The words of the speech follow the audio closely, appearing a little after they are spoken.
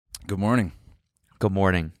Good morning. Good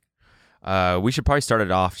morning. We should probably start it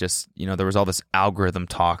off just, there was all this algorithm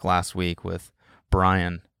talk last week with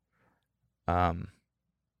Brian. I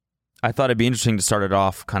thought it'd be interesting to start it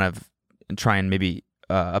off kind of and try and maybe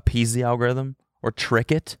appease the algorithm or trick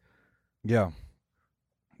it. Yeah.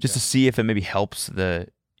 Just to see if it maybe helps the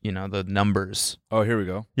numbers. Oh, here we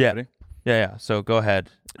go. Yeah. Ready? Yeah. So go ahead.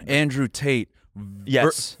 Andrew Tate,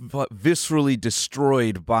 Yes. viscerally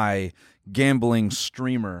destroyed by gambling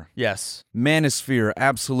streamer. Yes. Manosphere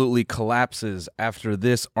absolutely collapses after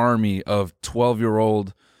this army of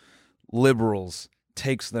 12-year-old liberals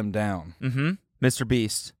takes them down. Mm-hmm. Mr.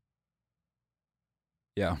 Beast.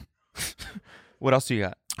 Yeah. What else do you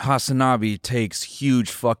got? Hasanabe takes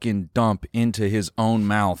huge fucking dump into his own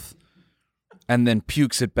mouth and then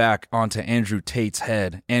pukes it back onto Andrew Tate's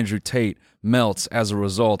head. Andrew Tate melts as a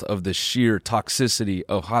result of the sheer toxicity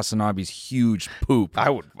of Hasanabe's huge poop. I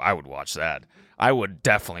would watch that. I would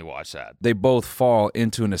definitely watch that. They both fall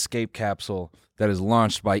into an escape capsule that is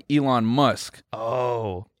launched by Elon Musk.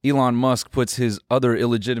 Oh. Elon Musk puts his other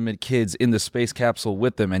illegitimate kids in the space capsule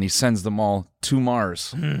with them, and he sends them all to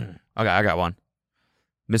Mars. Okay, I got one.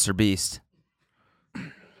 Mr. Beast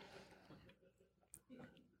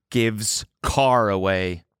gives car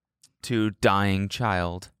away to dying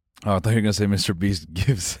child. Oh, I thought you were going to say Mr. Beast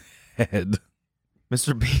gives head.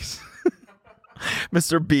 Mr. Beast.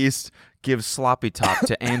 Mr. Beast gives sloppy top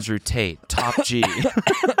to Andrew Tate. Top G.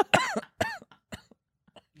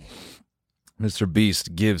 Mr.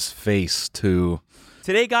 Beast gives face to...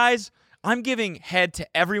 Today, guys, I'm giving head to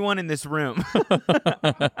everyone in this room.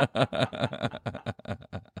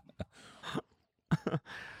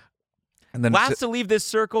 And then Last to leave this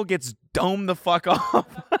circle gets domed the fuck off.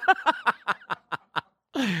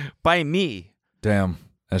 By me. Damn.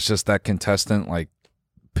 It's just that contestant, like,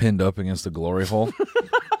 pinned up against the glory hole.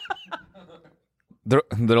 They're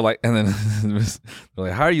like, and then they're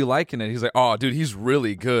like, how are you liking it? He's like, oh, dude, he's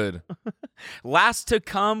really good. Last to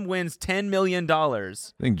come wins $10 million.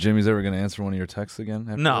 Think Jimmy's ever going to answer one of your texts again?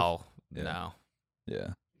 after No. this? Yeah. No.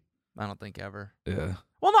 Yeah. I don't think ever. Yeah.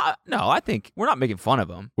 Well, no, I think we're not making fun of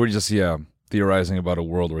him. We're just, theorizing about a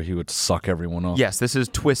world where he would suck everyone off. Yes, this is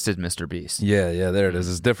twisted Mr. Beast. Yeah, there it is.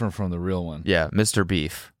 It's different from the real one. Yeah, Mr.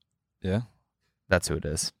 Beef. Yeah? That's who it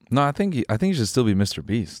is. No, I think he should still be Mr.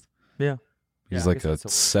 Beast. Yeah. He's I like guess a that's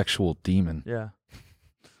what- sexual demon. Yeah.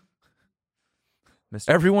 Mr.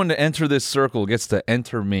 Everyone to enter this circle gets to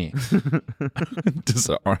enter me. Just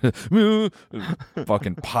a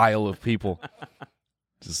fucking pile of people.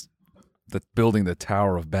 Just building the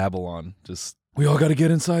Tower of Babylon. Just, we all got to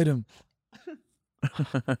get inside him. What's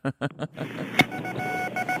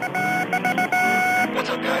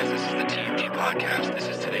up, guys? This is the TMG Podcast. This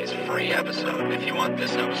is today's free episode. If you want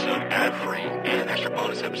this episode ad-free and an extra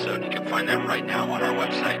bonus episode, you can find that right now on our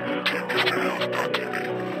website,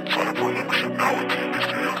 tmgstudios.tv. Sign up for a membership now at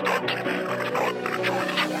tmgstudios.tv. And if not, then enjoy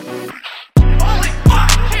this one. Holy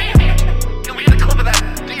fuck, Jamie! Can we get a clip of that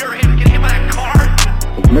deer getting hit by that car?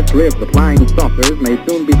 The mystery of the flying saucers may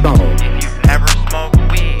soon be solved. If you've ever smoked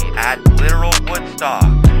weed at literal Woodstock,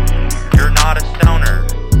 you're not a stoner.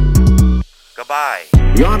 Goodbye.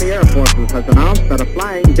 The Army Air Forces has announced that a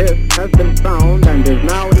flying disc has been found and is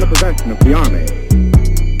now in the possession of the Army.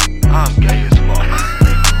 I'm gay as fuck.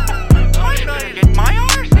 I'm trying to get my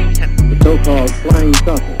arse eaten. The so-called flying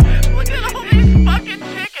saucer. Look at all these fucking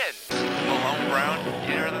chickens. Malone Brown, you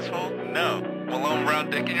hear this hole? No. Malone Brown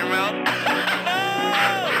dick in your mouth?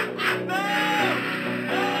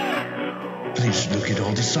 Please look at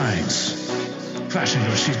all the signs. Fasten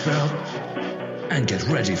your seatbelt and get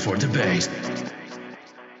ready for debate.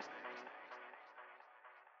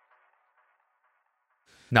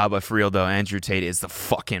 No, but for real though, Andrew Tate is the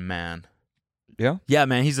fucking man. Yeah? Yeah,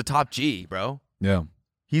 man, he's the top G, bro. Yeah.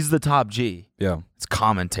 He's the top G. Yeah. It's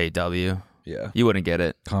commentate W. Yeah. You wouldn't get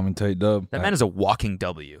it. Commentate dub. That man is a walking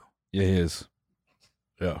W. Yeah, he is.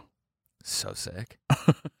 Yeah. So sick.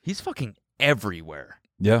 He's fucking everywhere.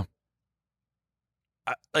 Yeah.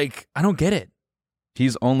 I don't get it.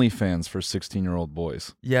 He's OnlyFans for 16-year-old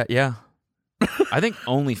boys. Yeah. I think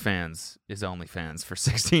OnlyFans is OnlyFans for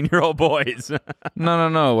 16-year-old boys.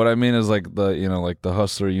 No. What I mean is like the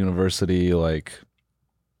Hustler University, like,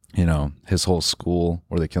 his whole school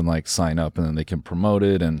where they can like sign up and then they can promote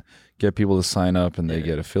it and get people to sign up and they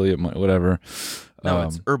get affiliate money, whatever. No,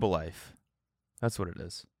 it's Herbalife. That's what it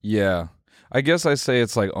is. Yeah. I guess I say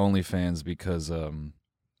it's like OnlyFans because,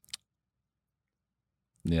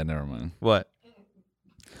 yeah, never mind. What?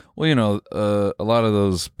 Well, a lot of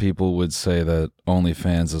those people would say that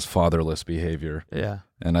OnlyFans is fatherless behavior. Yeah.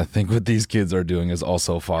 And I think what these kids are doing is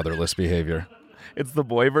also fatherless behavior. It's the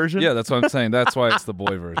boy version? Yeah, that's what I'm saying. That's why it's the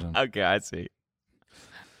boy version. Okay, I see.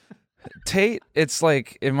 Tate, it's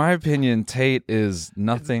like, in my opinion, Tate is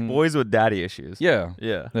nothing. Boys with daddy issues. Yeah,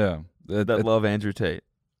 Yeah. yeah. That love Andrew Tate.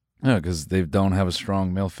 Yeah, because they don't have a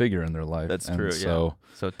strong male figure in their life. That's And true, So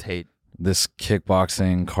So Tate, this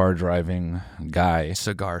kickboxing, car driving guy,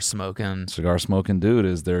 cigar smoking. cigar smoking dude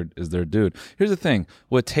is their dude. Here's the thing: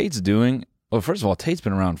 what Tate's doing. Well, first of all, Tate's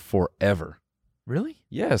been around forever. Really?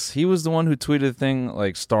 Yes, he was the one who tweeted a thing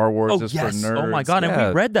like Star Wars Oh, is yes. for nerds. Oh, my God. Yeah. And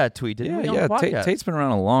we read that tweet, didn't we? Yeah, on yeah. the podcast? Tate's been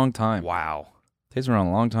around a long time. Wow. Tate's been around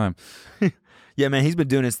a long time. Yeah, man, he's been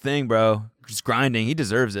doing his thing, bro. Just grinding. He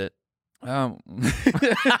deserves it.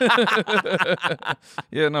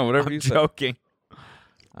 Yeah, no, whatever I'm you said. joking.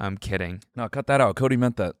 I'm kidding. No, cut that out. Cody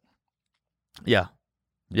meant that. Yeah.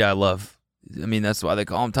 Yeah, I mean, that's why they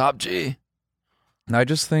call him Top G. And I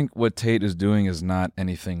just think what Tate is doing is not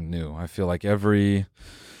anything new. I feel like every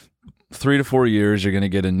 3 to 4 years, you're going to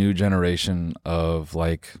get a new generation of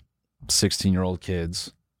like 16-year-old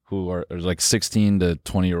kids who are or like 16 to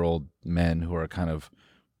 20-year-old men who are kind of,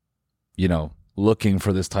 looking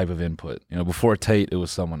for this type of input. Before Tate, it was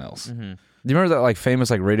someone else. Mm-hmm. Do you remember that like famous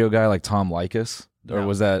like radio guy like Tom Likas? Or No.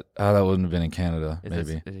 was that? Oh, that wouldn't have been in Canada.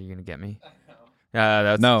 Maybe. Is you going to get me?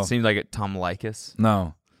 That No. seems like it. Tom Likas.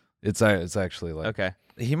 No, it's actually like Okay.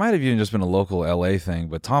 he might have even just been a local LA thing,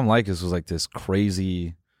 but Tom Likas was like this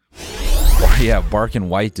crazy, barking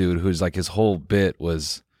white dude who's like his whole bit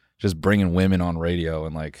was just bringing women on radio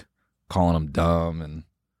and like calling them dumb and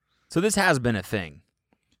So this has been a thing.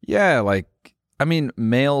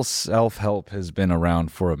 male self-help has been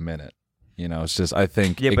around for a minute. It's just I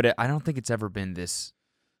think Yeah, I don't think it's ever been this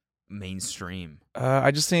mainstream. I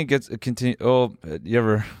just think it continue. Oh, you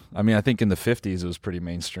ever? I think in the 50s it was pretty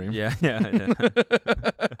mainstream. Yeah.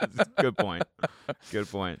 Good point. Good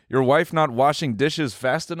point. Your wife not washing dishes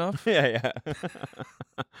fast enough? Yeah.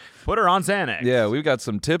 Put her on Xanax. Yeah, we've got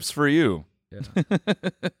some tips for you.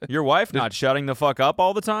 Your wife not shutting the fuck up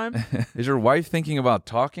all the time? Is your wife thinking about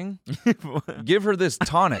talking? Give her this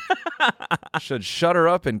tonic. Should shut her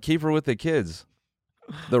up and keep her with the kids.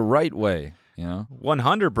 The right way,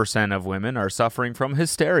 100% of women are suffering from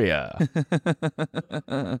hysteria.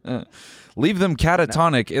 Leave them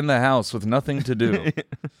catatonic in the house with nothing to do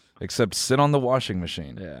except sit on the washing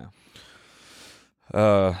machine. Yeah.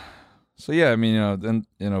 So yeah, then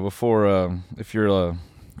before if you're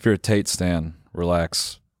a Tate stan,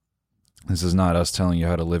 relax. This is not us telling you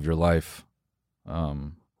how to live your life.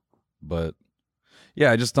 But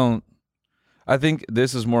yeah, I just don't. I think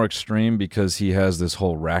this is more extreme because he has this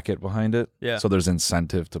whole racket behind it. Yeah. So there's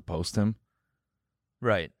incentive to post him.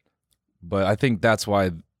 Right. But I think that's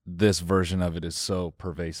why this version of it is so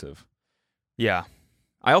pervasive. Yeah.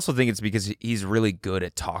 I also think it's because he's really good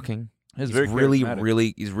at talking. He's He's very really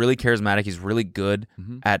charismatic. he's really charismatic. He's really good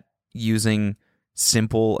at using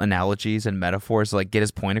simple analogies and metaphors to like get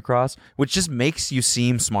his point across, which just makes you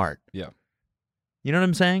seem smart. Yeah. You know what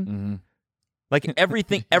I'm saying? Mm-hmm. Like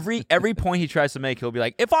everything, every point he tries to make, he'll be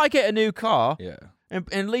like, if I get a new car Yeah.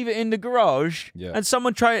 and leave it in the garage, Yeah. and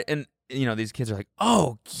someone try it, and these kids are like,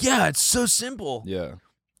 oh yeah, it's so simple. Yeah.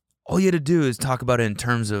 All you had to do is talk about it in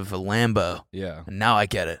terms of a Lambo, Yeah. and now I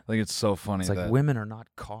get it. I think it's so funny It's like that women are not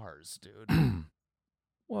cars, dude.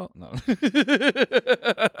 well, no.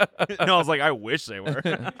 No, I was like, I wish they were.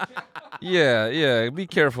 Yeah, be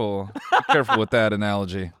careful. Be careful with that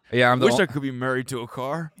analogy. Yeah, Wish I could be married to a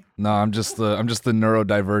car. No, I'm just the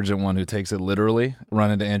neurodivergent one who takes it literally.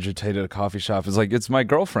 Run into Andrew Tate at a coffee shop. It's like, it's my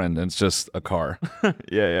girlfriend, and it's just a car.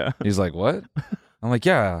 Yeah. He's like, what? I'm like,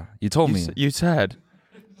 yeah, you told me. You said.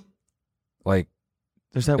 Like,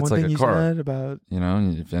 There's that It's one like thing a you car. said about.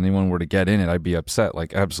 if anyone were to get in it, I'd be upset.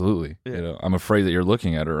 Like, absolutely. Yeah. I'm afraid that you're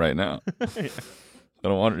looking at her right now. I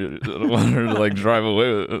don't want her to like drive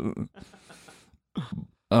away with it.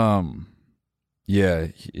 Yeah,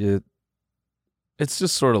 it's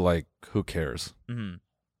just sort of like, who cares? Mm-hmm.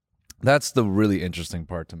 That's the really interesting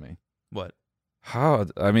part to me. What? How?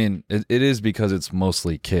 It is because it's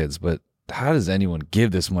mostly kids, but how does anyone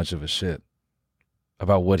give this much of a shit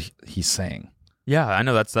about what he's saying? Yeah, I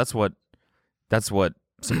know that's what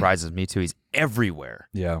surprises me too. He's everywhere.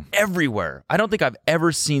 Yeah. Everywhere. I don't think I've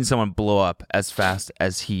ever seen someone blow up as fast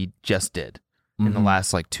as he just did in the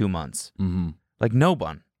last like 2 months. Mm-hmm. Like no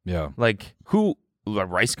one. Yeah. Like who?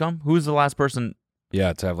 Rice Gum? Who's the last person?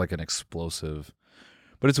 Yeah, to have like an explosive.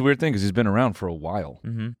 But it's a weird thing because he's been around for a while.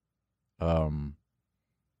 Mm-hmm.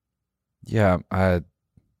 Yeah,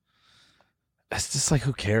 it's just like,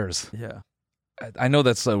 who cares? Yeah. I know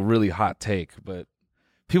that's a really hot take, but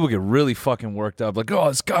people get really fucking worked up. Like, oh,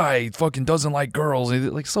 this guy fucking doesn't like girls.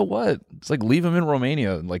 And like, so what? It's like, leave him in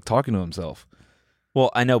Romania and like talking to himself. Well,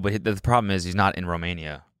 I know, but the problem is he's not in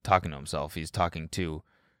Romania talking to himself. He's talking to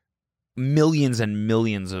millions and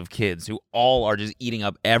millions of kids who all are just eating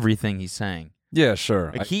up everything he's saying. Yeah,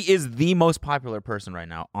 sure. Like, he is the most popular person right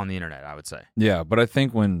now on the internet, I would say. Yeah, but I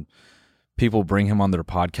think when people bring him on their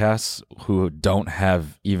podcasts who don't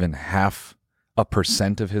have even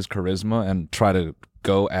 0.5% of his charisma and try to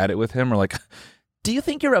go at it with him, or like, do you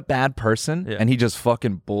think you're a bad person? Yeah. And he just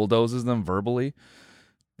fucking bulldozes them verbally.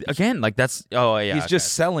 Again, like that's He's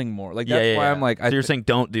just selling more. Like that's why I'm like, so you're saying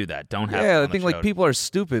don't do that. Don't have. I think like people are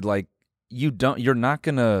stupid. Like you're not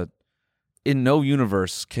gonna. In no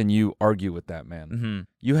universe can you argue with that man. Mm-hmm.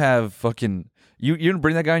 You have fucking you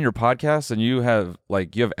bring that guy on your podcast and you have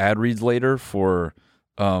ad reads later for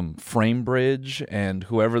Framebridge and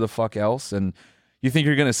whoever the fuck else, and you think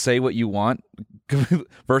you're gonna say what you want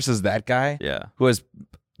versus that guy who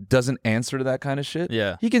doesn't answer to that kind of shit.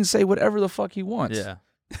 Yeah, he can say whatever the fuck he wants. Yeah.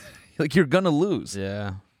 Like you're gonna lose.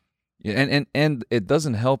 Yeah. And it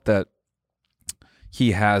doesn't help that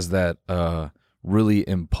he has that really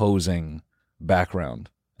imposing background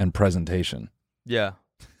and presentation. Yeah.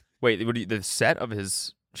 Wait, the set of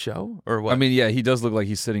his show or what? I mean, yeah, he does look like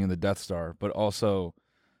he's sitting in the Death Star, but also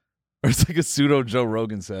or it's like a pseudo Joe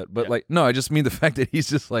Rogan set. But like, no, I just mean the fact that he's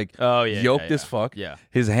just like yoked as fuck. Yeah.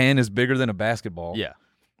 His hand is bigger than a basketball. Yeah.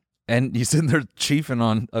 And he's sitting there chiefing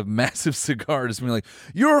on a massive cigar, just being like,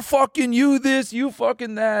 you're fucking you this, you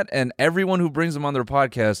fucking that. And everyone who brings him on their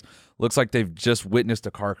podcast looks like they've just witnessed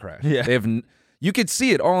a car crash. Yeah. You could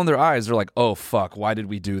see it all in their eyes. They're like, oh, fuck, why did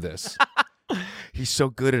we do this? He's so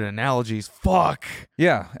good at analogies. Fuck.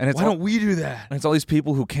 Yeah. And it's why don't we do that? And it's all these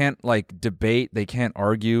people who can't, like, debate. They can't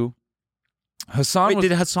argue. Hassan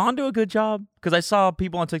did Hassan do a good job? Because I saw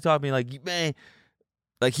people on TikTok being like, man,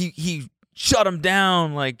 like he shut him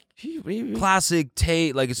down, like classic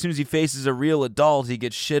Tate. Like as soon as he faces a real adult, he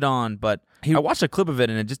gets shit on. But I watched a clip of it,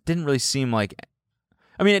 and it just didn't really seem like.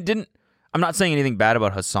 I mean, it didn't. I'm not saying anything bad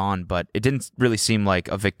about Hassan, but it didn't really seem like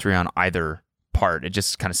a victory on either part. It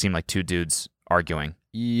just kind of seemed like two dudes arguing.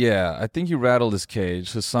 Yeah, I think he rattled his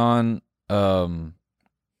cage. Hassan, I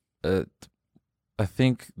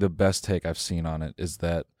think the best take I've seen on it is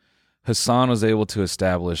that Hassan was able to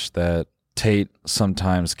establish that Tate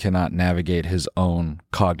sometimes cannot navigate his own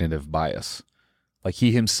cognitive bias. Like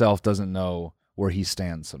he himself doesn't know where he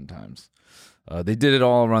stands sometimes. They did it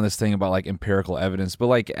all around this thing about like empirical evidence, but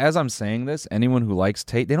like as I'm saying this, anyone who likes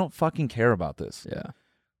Tate, they don't fucking care about this. Yeah.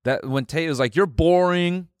 That when Tate is like, you're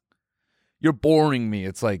boring me,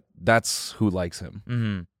 it's like that's who likes him.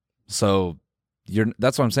 Mm-hmm. So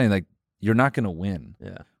that's what I'm saying. Like you're not gonna win.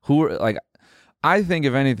 Yeah. I think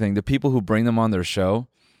if anything, the people who bring them on their show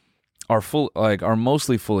are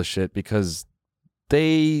mostly full of shit because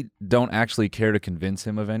they don't actually care to convince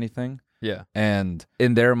him of anything. Yeah. And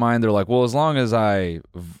in their mind, they're like, well, as long as I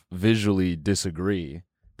visually disagree,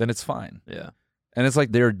 then it's fine. Yeah. And it's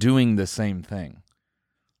like they're doing the same thing.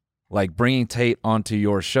 Like bringing Tate onto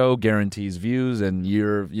your show guarantees views, and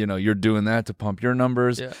you're doing that to pump your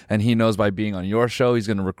numbers. Yeah. And he knows by being on your show, he's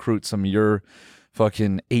going to recruit some of your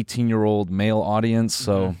fucking 18-year-old male audience.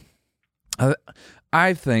 So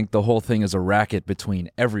I think the whole thing is a racket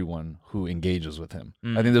between everyone who engages with him.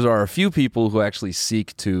 I think there are a few people who actually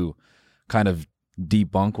seek to kind of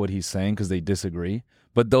debunk what he's saying because they disagree,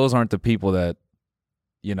 but those aren't the people that,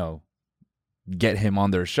 get him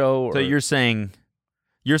on their show. So you're saying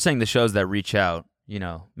the shows that reach out,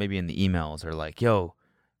 maybe in the emails are like, yo,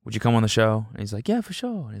 would you come on the show? And he's like, yeah, for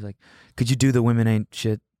sure. And he's like, could you do the women ain't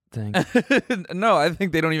shit thing? No, I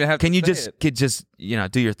think they don't even have Can to you say just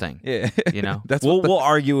do your thing? Yeah. That's we'll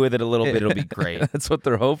argue with it a little bit. It'll be great. That's what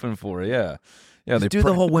they're hoping for. Yeah. Yeah. Just do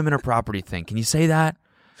the whole women are property thing. Can you say that?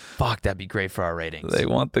 Fuck, that'd be great for our ratings. They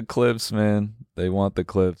want the clips, man. They want the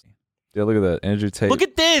clips. Yeah, look at that. Andrew Tate. Look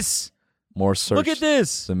at this. More search. Look at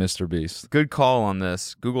this. The Mr. Beast. Good call on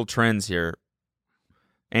this. Google Trends here.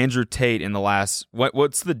 Andrew Tate in the last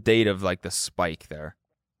what's the date of like the spike there?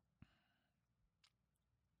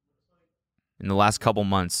 In the last couple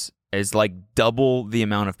months is like double the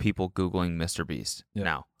amount of people Googling Mr. Beast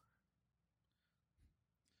now.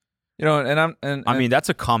 I mean, that's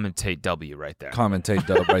a commentate W right there. Commentate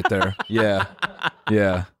dub right there. Yeah.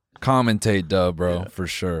 Yeah. Commentate dub, bro, for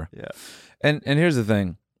sure. Yeah. And here's the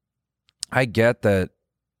thing. I get that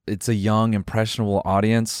it's a young, impressionable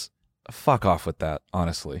audience. Fuck off with that,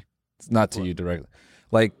 honestly. It's not to you directly.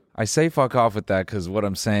 Like, I say fuck off with that because what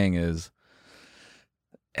I'm saying is,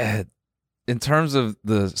 in terms of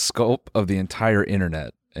the scope of the entire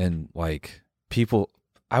internet and, like, people,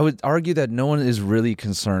 I would argue that no one is really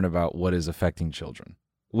concerned about what is affecting children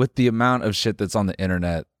with the amount of shit that's on the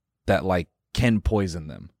internet that, like, can poison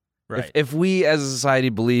them. Right. If we as a society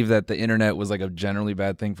believe that the internet was like a generally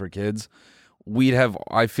bad thing for kids,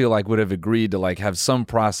 I feel like would have agreed to like have some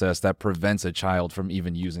process that prevents a child from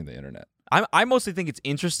even using the internet. I mostly think it's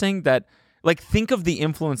interesting that, like, think of the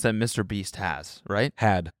influence that Mr. Beast has, right?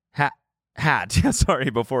 Had. Yeah, sorry,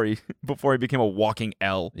 before he became a walking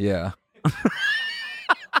L. Yeah.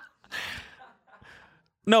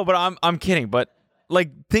 No, but I'm kidding. But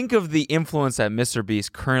like, think of the influence that Mr.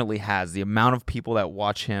 Beast currently has, the amount of people that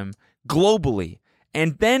watch him globally,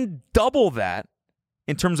 and then double that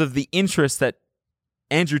in terms of the interest that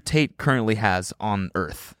Andrew Tate currently has on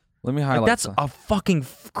Earth. Let me Like, highlight that's some. a fucking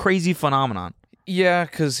crazy phenomenon. Yeah,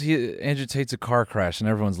 because Andrew Tate's a car crash and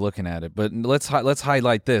everyone's looking at it. But let's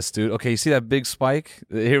highlight this, dude. Okay, you see that big spike?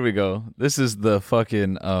 Here we go. This is the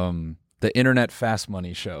fucking the internet fast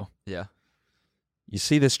money show. Yeah. You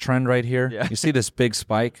see this trend right here? Yeah. You see this big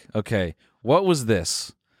spike? Okay, what was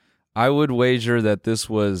this? I would wager that this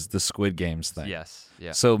was the Squid Games thing. Yes.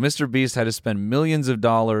 Yeah. So Mr. Beast had to spend millions of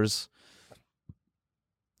dollars.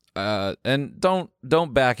 And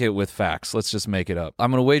don't back it with facts. Let's just make it up.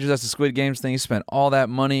 I'm gonna wager that's the Squid Games thing. He spent all that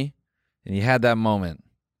money, and he had that moment.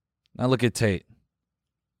 Now look at Tate.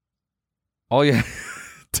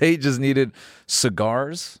 Tate just needed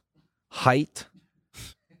cigars, height,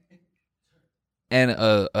 and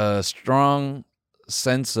a strong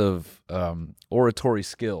sense of oratory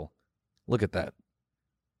skill. Look at that.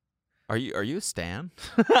 Are you a stan?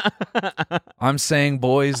 I'm saying,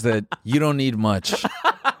 boys, that you don't need much.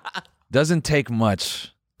 Doesn't take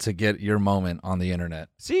much to get your moment on the internet.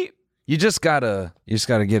 See, You just gotta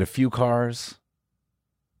get a few cars,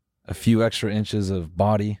 a few extra inches of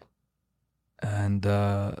body, and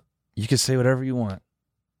you can say whatever you want.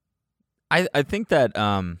 I think that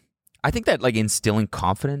like instilling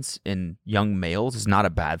confidence in young males is not a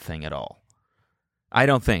bad thing at all. I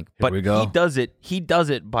don't think. But we go. He does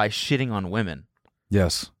it by shitting on women.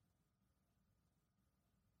 Yes.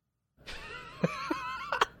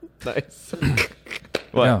 Nice.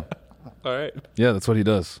 What? Yeah. All right. Yeah, that's what he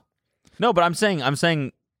does. No, but I'm saying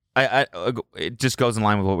I it just goes in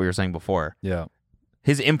line with what we were saying before. Yeah.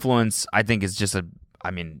 His influence, I think, is just a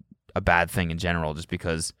bad thing in general, just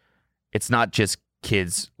because it's not just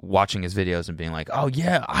kids watching his videos and being like, "Oh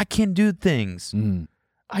yeah, I can do things. Mm.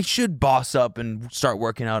 I should boss up and start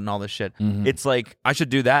working out and all this shit." Mhm. It's like, I should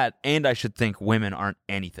do that, and I should think women aren't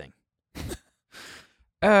anything.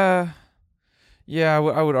 Yeah,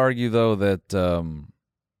 I would argue though that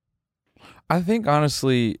I think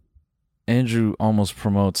honestly, Andrew almost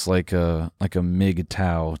promotes like a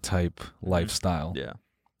MGTOW type lifestyle. Yeah.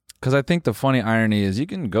 Because I think the funny irony is you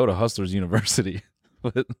can go to Hustlers University,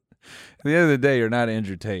 but at the end of the day, you're not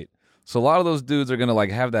Andrew Tate. So a lot of those dudes are gonna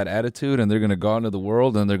like have that attitude, and they're gonna go out into the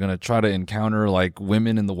world, and they're gonna try to encounter like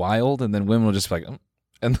women in the wild, and then women will just be like,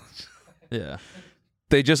 and Yeah.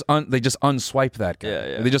 they just unswipe that guy. Yeah,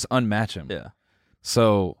 yeah. They just unmatch him. Yeah.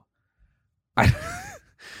 So,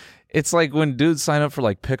 it's like when dudes sign up for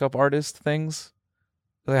like pickup artist things.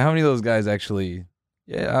 Like how many of those guys actually?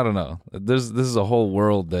 Yeah, I don't know. This is a whole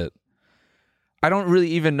world that I don't really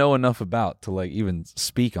even know enough about to like even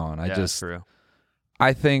speak on. True.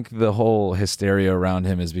 I think the whole hysteria around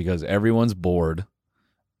him is because everyone's bored,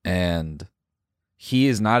 and he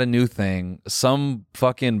is not a new thing. Some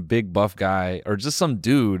fucking big buff guy or just some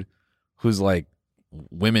dude who's like,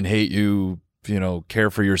 women hate you. You know,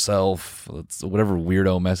 care for yourself. It's whatever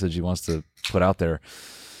weirdo message he wants to put out there.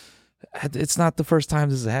 It's not the first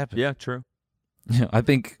time this has happened. Yeah, true. I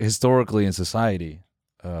think historically in society,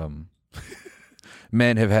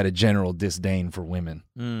 men have had a general disdain for women.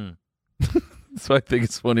 Mm. So I think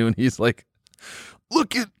it's funny when he's like,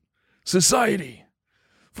 look at society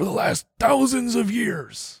for the last thousands of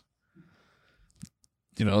years.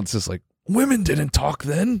 You know, it's just like, women didn't talk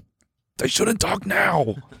then. They shouldn't talk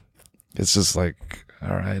now. It's just like,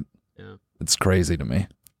 all right. Yeah. It's crazy to me.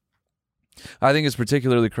 I think it's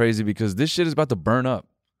particularly crazy because this shit is about to burn up.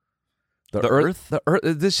 The earth,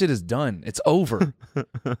 this shit is done. It's over.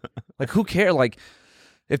 Like, who cares? Like,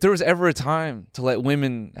 if there was ever a time to let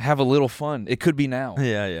women have a little fun, it could be now.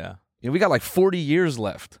 Yeah. You know, we got like 40 years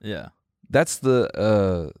left. Yeah. That's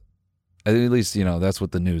the, at least, you know, that's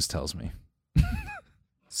what the news tells me.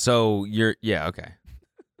 So okay.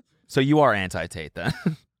 So you are anti-Tate then?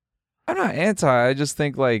 I'm not anti. I just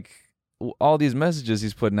think like all these messages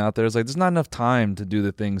he's putting out there is like there's not enough time to do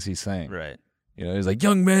the things he's saying. Right. You know, he's like,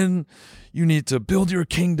 young men, you need to build your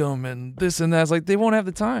kingdom and this and that. It's like they won't have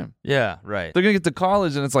the time. Yeah, right. They're gonna get to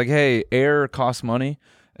college and it's like, hey, air costs money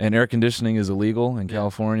and air conditioning is illegal in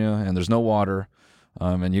California and there's no water,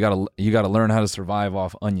 and you gotta learn how to survive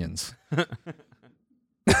off onions.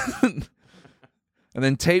 And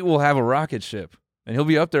then Tate will have a rocket ship, and he'll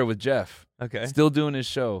be up there with Jeff, Okay. still doing his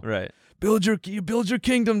show. Right. Build your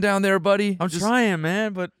kingdom down there, buddy. I'm trying,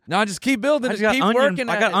 man, but No, just keep building I it. just got Keep onion. working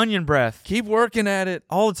I at got it. onion breath Keep working at it.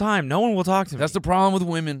 all the time. No one will talk to me. That's the problem with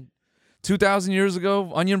women. 2,000 years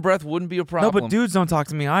ago, onion breath wouldn't be a no, problem. but dudes don't talk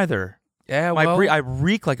to me either. yeah, I well,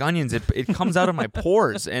 reek like onions. It comes out of my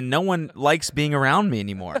pores, and no one likes being around me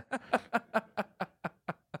anymore.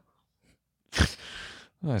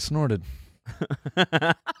 I snorted.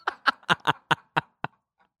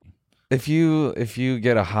 If you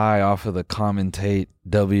get a high off of the commentate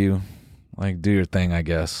W, like do your thing, I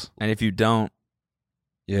guess. And if you don't,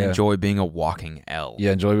 Yeah. enjoy being a walking L.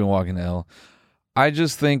 Yeah, enjoy being walking the L. I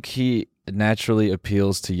just think he naturally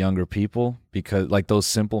appeals to younger people because like those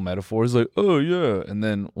simple metaphors like, oh yeah. And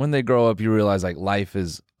then when they grow up you realize like life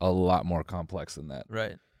is a lot more complex than that.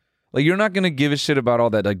 Right. Like you're not gonna give a shit about all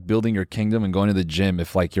that like building your kingdom and going to the gym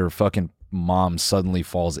if like your fucking mom suddenly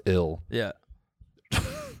falls ill. Yeah.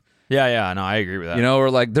 yeah. No, I agree with that. You know, or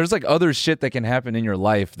like there's like other shit that can happen in your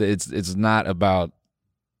life that it's not about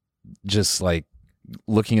just like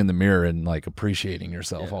looking in the mirror and like appreciating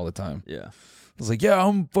yourself all the time. Yeah. It's like, yeah,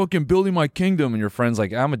 I'm fucking building my kingdom, and your friend's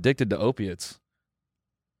like, I'm addicted to opiates.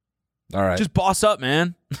 All right. Just boss up,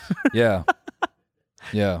 man. yeah.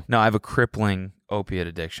 Yeah. No, I have a crippling opiate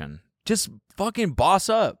addiction. Just fucking boss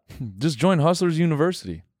up. Just join Hustlers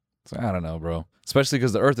University. It's like, I don't know, bro. Especially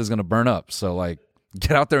because the earth is going to burn up. So, like,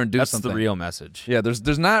 get out there and do That's something. the real message. Yeah,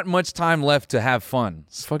 there's not much time left to have fun.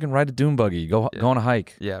 Just fucking ride a dune buggy. Go on a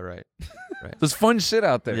hike. Yeah, right. There's fun shit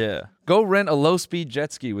out there. Yeah. Go rent a low-speed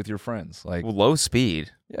jet ski with your friends. Like, Well, low speed.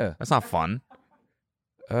 yeah. That's not fun.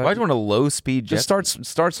 Why'd you want a low speed jet? Just start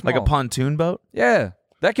small. like a pontoon boat? Yeah.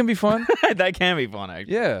 That can be fun. That can be fun,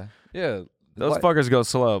 actually. yeah. Yeah. Those Li- fuckers go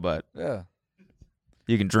slow, but Yeah.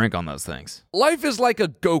 you can drink on those things. Life is like a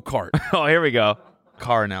go-kart. Oh, here we go.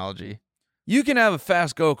 Car analogy. You can have a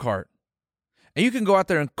fast go-kart, and you can go out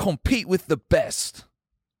there and compete with the best,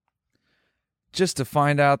 just to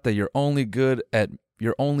find out that you're only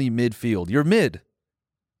midfield. You're mid.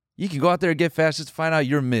 You can go out there and get fast just to find out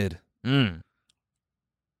you're mid. Mm.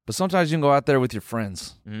 But sometimes you can go out there with your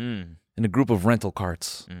friends Mm. in a group of rental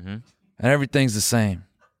carts, Mm-hmm. and everything's the same.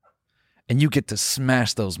 And you get to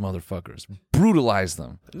smash those motherfuckers, brutalize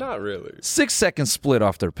them. Not really. 6 seconds split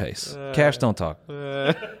off their pace. Cash don't talk.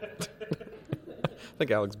 I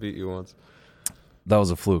think Alex beat you once. That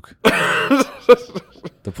was a fluke.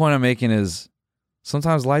 The point I'm making is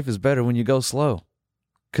sometimes life is better when you go slow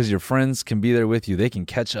because your friends can be there with you. They can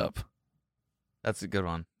catch up. That's a good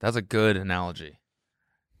one. That's a good analogy.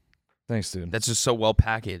 Thanks, dude. That's just so well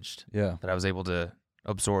packaged Yeah. that I was able to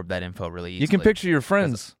absorb that info really easily. You can picture your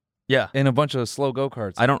friends Yeah. in a bunch of slow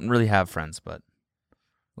go-karts. I don't really have friends, but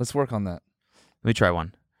Let's work on that. let me try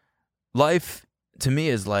one. Life to me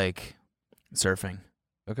is like surfing.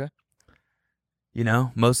 Okay. You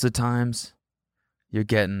know, most of the times you're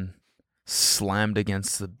getting slammed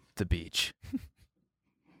against the beach.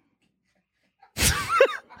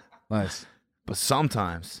 Nice. But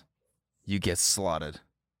sometimes you get slotted.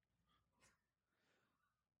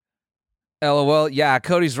 LOL. Yeah,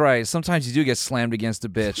 Cody's right. Sometimes you do get slammed against a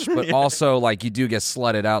bitch, but also like you do get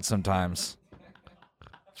slutted out sometimes.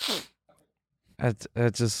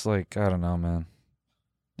 It's just like, I don't know, man.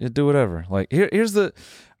 You do whatever. Like here's the,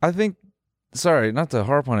 I think, sorry, not to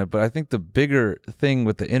harp on it, but I think the bigger thing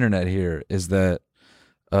with the internet here is that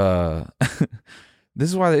this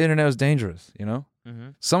is why the internet is dangerous, you know? Mm-hmm.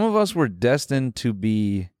 Some of us were destined to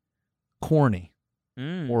be corny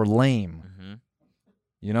or lame, Mm-hmm.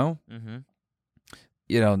 you know? Mm-hmm.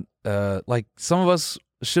 You know, like some of us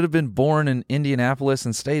should have been born in Indianapolis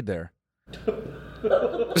and stayed there.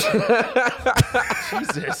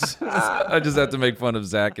 Jesus. I just have to make fun of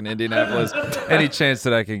Zach in Indianapolis any chance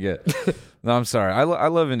that I can get. No, I'm sorry. I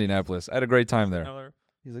love Indianapolis. I had a great time there.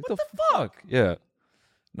 He's like, what the fuck? Yeah.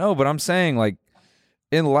 No, but I'm saying like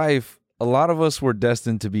in life, a lot of us were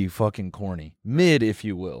destined to be fucking corny. Mid, if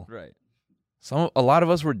you will. Right. A lot of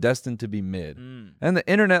us were destined to be mid. Mm. And the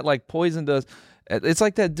internet like poisoned us. It's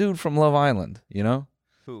like that dude from Love Island, you know?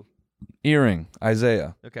 Who? Earring,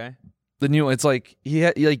 Isaiah. Okay. The new, it's like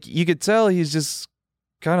like you could tell he's just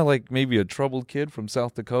kind of like maybe a troubled kid from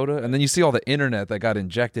South Dakota, and then you see all the internet that got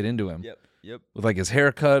injected into him. Yep. With like his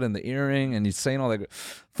haircut and the earring, and he's saying all that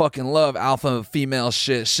fucking love alpha female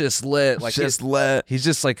shit, shit's lit. Like he's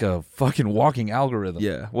just like a fucking walking algorithm.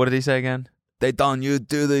 Yeah. What did he say again? They done you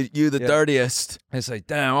the Yeah. dirtiest. It's like,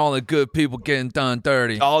 damn, all the good people getting done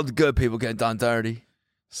dirty. All the good people get done dirty.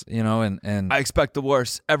 You know, and I expect the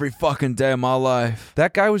worst every fucking day of my life.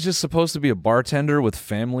 that guy was just supposed to be a bartender with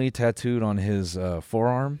family tattooed on his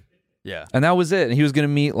forearm. Yeah. And that was it. And he was going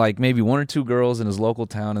to meet like maybe one or two girls in his local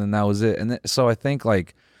town, and then that was it. And so I think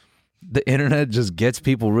like the internet just gets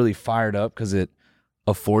people really fired up because it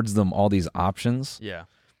affords them all these options. Yeah.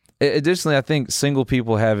 Additionally, I think single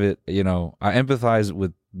people have it, I empathize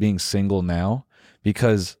with being single now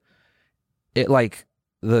because it like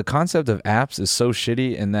the concept of apps is so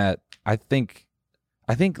shitty in that I think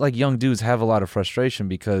like young dudes have a lot of frustration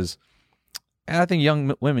because, and I think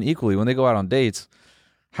young women equally, when they go out on dates,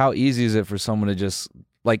 how easy is it for someone to just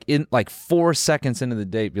like in like 4 seconds into the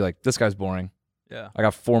date be like, this guy's boring. Yeah. I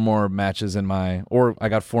got 4 more matches or I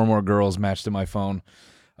got 4 more girls matched in my phone.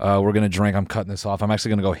 We're going to drink. I'm cutting this off. I'm actually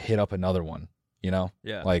going to go hit up another one, Yeah.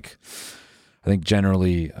 Like, I think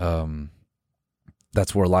generally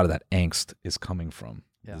that's where a lot of that angst is coming from.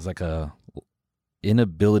 Yeah. It's like a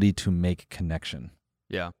inability to make connection.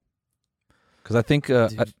 Yeah. Because I think a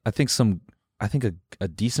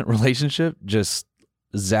decent relationship just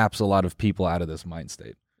zaps a lot of people out of this mind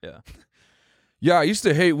state. Yeah. Yeah, I used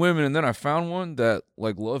to hate women, and then I found one that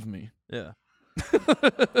like loved me. Yeah.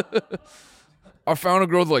 I found a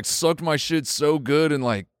girl that like sucked my shit so good, and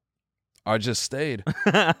like I just stayed.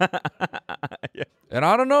 Yeah. And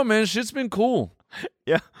I don't know, man. Shit's been cool.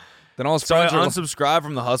 Yeah. Then all his So I friends are unsubscribed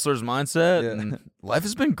from the hustler's mindset, Yeah. and life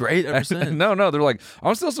has been great ever since. no, they're like,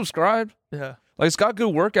 I'm still subscribed. Yeah. Like it's got good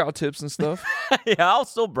workout tips and stuff. Yeah, I'll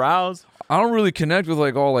still browse. I don't really connect with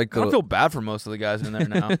like all like I don't the feel bad for most of the guys in there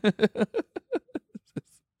now.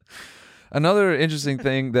 another interesting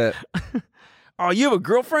thing that Oh, you have a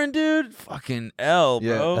girlfriend, dude? Fucking L,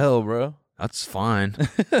 bro. hell, bro. That's fine.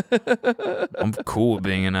 I'm cool with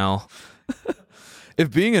being an L. If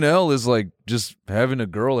being an L is like just having a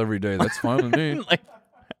girl every day, that's fine with me. Like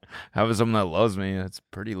having someone that loves me, that's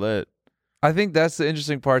pretty lit. I think that's the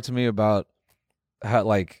interesting part to me about how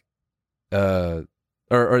like or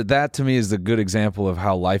that to me is the good example of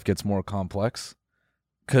how life gets more complex.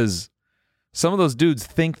 Cause some of those dudes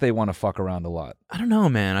think they want to fuck around a lot. I don't know,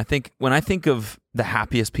 man. I think when I think of the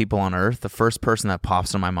happiest people on earth, the first person that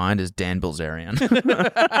pops in my mind is Dan Bilzerian.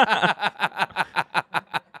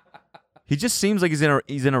 He just seems like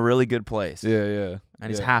he's in a really good place. Yeah. And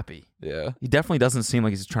he's happy. Yeah. He definitely doesn't seem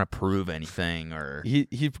like he's trying to prove anything or He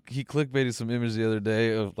clickbaited some image the other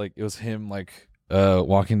day of like it was him like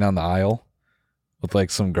walking down the aisle with like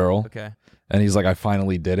some girl. Okay. And he's like, I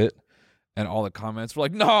finally did it. And all the comments were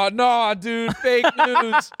like, nah, dude, fake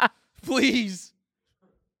news. Please.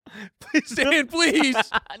 Dan, please.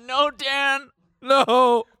 No, Dan.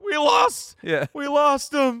 No. We lost. Yeah. We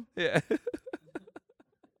lost him. Yeah.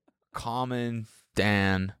 Common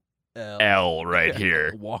Dan L right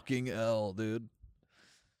here. Walking L, dude.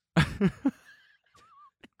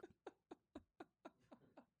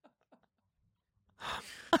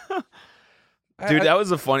 Dude, that was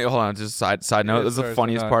the funny. Hold on, just side note. That was the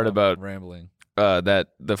funniest part about rambling. that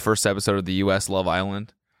the first episode of the U.S. Love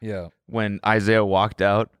Island Yeah. when Isaiah walked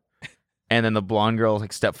out, and then the blonde girl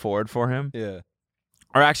like stepped forward for him. Yeah.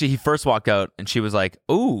 Or actually, he first walked out, and she was like,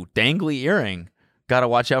 "Ooh, dangly earring. Gotta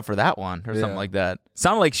watch out for that one," or something Yeah. like that.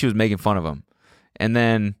 Sounded like she was making fun of him. And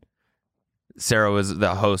then Sarah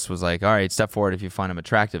the host was like, "All right, step forward if you find him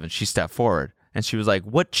attractive," and she stepped forward, and she was like,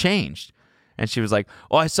 "What changed?" And she was like,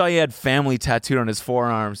 "Oh, I saw he had family tattooed on his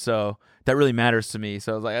forearm, so that really matters to me."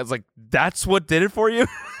 So I was like, "That's what did it for you?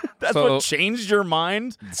 That's So- what changed your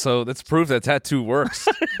mind?" So that's proof that tattoo works.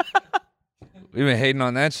 We've been hating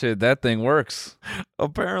on that shit. That thing works.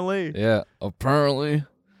 Apparently. Yeah, apparently.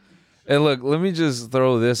 Hey, look, let me just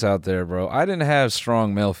throw this out there, bro. I didn't have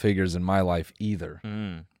strong male figures in my life either.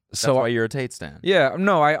 That's So why you're a Tate stan. yeah,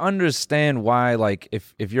 no, I understand why. Like,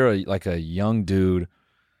 if you're like a young dude,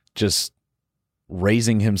 just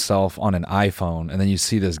raising himself on an iPhone, and then you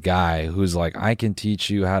see this guy who's like, I can teach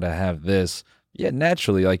you how to have this. Yeah,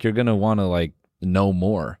 naturally, like you're gonna want to like know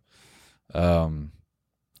more.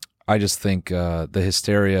 I just think the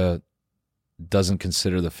hysteria doesn't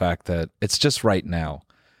consider the fact that it's just right now.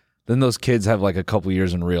 Then those kids have like a couple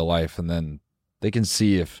years in real life, and then they can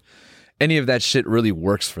see if any of that shit really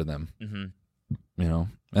works for them. Mm-hmm. You know,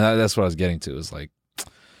 and that's what I was getting to. Is like,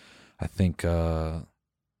 I think, yeah,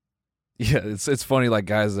 it's funny. Like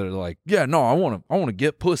guys that are like, yeah, no, I want to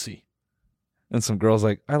get pussy, and some girls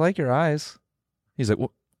like, I like your eyes. He's like,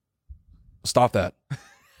 well, stop that.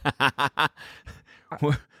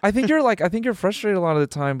 I think you're frustrated a lot of the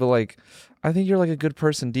time, but like, I think you're like a good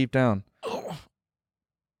person deep down.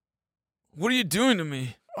 What are you doing to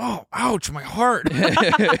me? Oh, ouch, my heart.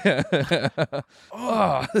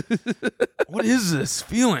 Oh, What is this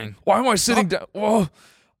feeling? why am I sitting down? Oh,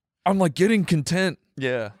 I'm like getting content.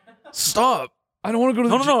 Yeah. Stop. I don't want to go to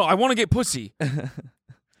the No. I want to get pussy.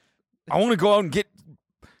 I want to go out and get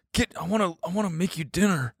I want to make you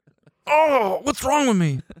dinner. Oh, what's wrong with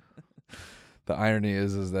me? The irony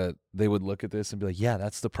is that they would look at this and be like, yeah,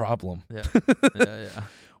 that's the problem. Yeah. Yeah.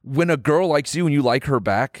 When a girl likes you and you like her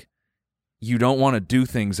back, you don't want to do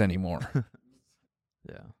things anymore.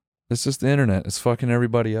 Yeah. It's just the internet. It's fucking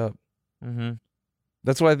everybody up. Mm-hmm.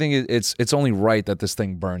 That's why I think it's only right that this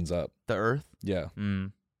thing burns up. The Earth. Yeah.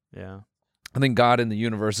 Yeah. I think God in the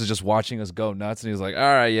universe is just watching us go nuts, and he's like, all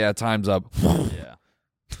right, yeah, time's up. Yeah.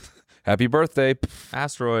 Happy birthday.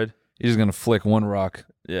 Asteroid. He's just going to flick one rock.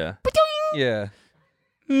 Yeah. Yeah.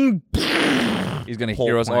 He's going to Whole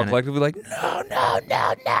hear us all planet. collectively like,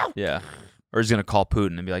 no. Yeah. Or he's gonna call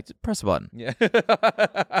Putin and be like, press a button. Yeah.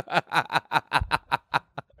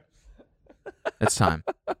 It's time.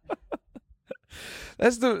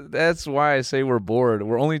 That's why I say we're bored.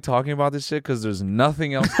 We're only talking about this shit because there's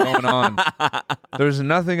nothing else going on. There's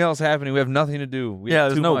nothing else happening. We have nothing to do. We have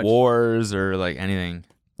There's too no much. wars or like anything.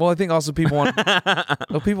 Well, I think also people want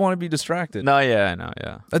to be distracted. No, yeah, I know,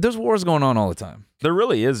 yeah. There's wars going on all the time. There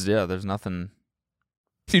really is, yeah. There's nothing.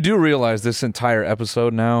 You do realize this entire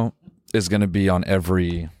episode now is going to be on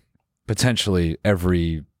potentially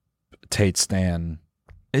every Tate stan.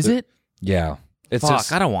 Is it? Yeah. It's Fuck,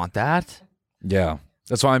 just, I don't want that. yeah.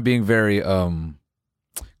 That's why I'm being very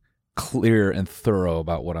clear and thorough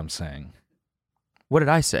about what I'm saying. What did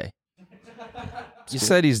I say? You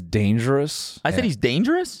said he's dangerous. I said he's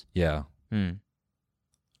dangerous? Yeah. Hmm.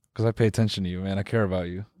 Because I pay attention to you, man. I care about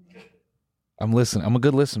you. I'm listening. I'm a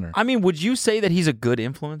good listener. I mean, would you say that he's a good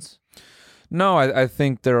influence? No, I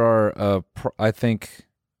think there are. I think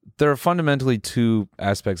there are fundamentally two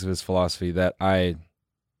aspects of his philosophy that I'm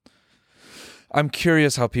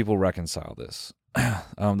curious how people reconcile this.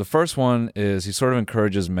 The first one is he sort of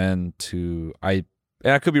encourages men to.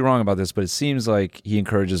 And I could be wrong about this, but it seems like he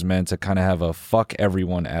encourages men to kind of have a fuck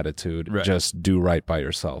everyone attitude. Right. Just do right by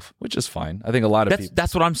yourself, which is fine. I think a lot of people.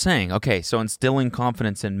 That's what I'm saying. Okay, so instilling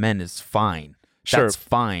confidence in men is fine. Sure. That's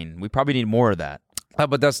fine. We probably need more of that.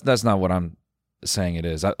 But that's not what I'm saying it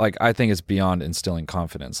is. I think it's beyond instilling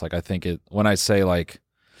confidence. Like I think when I say like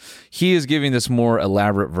he is giving this more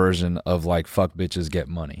elaborate version of like fuck bitches get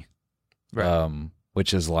money. Right.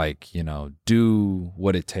 Which is like, do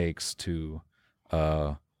what it takes to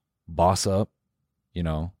boss up,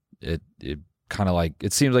 it kind of like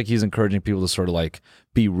it seems like he's encouraging people to sort of like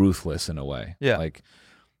be ruthless in a way. Yeah. Like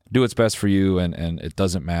do what's best for you and it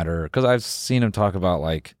doesn't matter. Because I've seen him talk about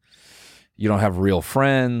like you don't have real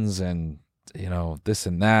friends and this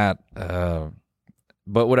and that.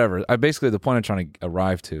 But whatever. The point I'm trying to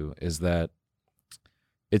arrive to is that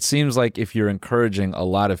it seems like if you're encouraging a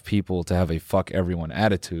lot of people to have a fuck everyone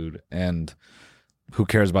attitude and who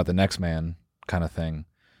cares about the next man kind of thing,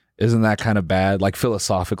 isn't that kind of bad? Like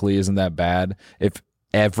philosophically, isn't that bad? If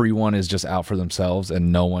everyone is just out for themselves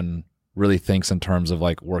and no one really thinks in terms of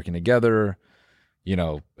like working together,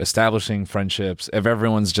 establishing friendships, if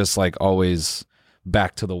everyone's just like always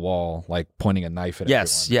back to the wall, like pointing a knife at everyone.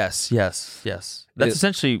 Yes. That's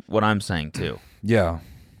essentially what I'm saying too. Yeah.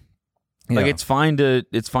 Like Yeah. it's fine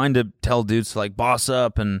to tell dudes to like boss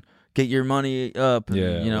up and get your money up and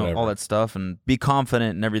whatever. all that stuff and be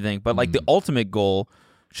confident and everything. But like the ultimate goal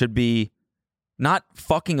should be not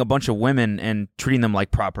fucking a bunch of women and treating them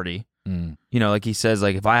like property. Like he says,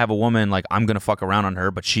 like if I have a woman, like I'm gonna fuck around on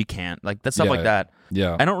her, but she can't. Like that stuff like that.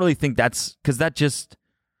 Yeah. I don't really think that's because that just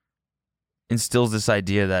instills this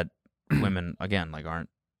idea that women again like aren't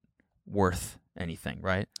worth anything,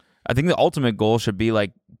 right? I think the ultimate goal should be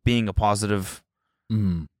like being a positive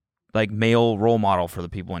like male role model for the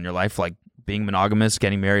people in your life, like being monogamous,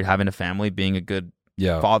 getting married, having a family, being a good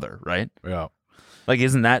father, right? Yeah. Like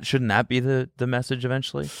shouldn't that be the message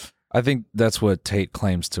eventually? I think that's what Tate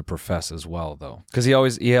claims to profess as well, though, because he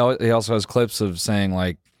also has clips of saying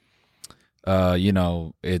like,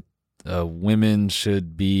 women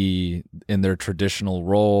should be in their traditional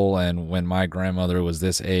role, and when my grandmother was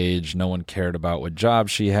this age, no one cared about what job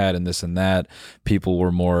she had and this and that. People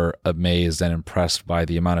were more amazed and impressed by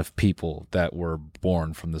the amount of people that were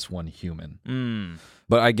born from this one human.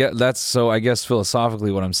 But I guess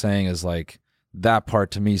philosophically, what I'm saying is like that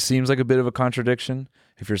part to me seems like a bit of a contradiction.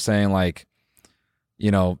 If you're saying like,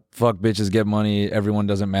 fuck bitches, get money, everyone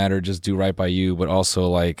doesn't matter, just do right by you, but also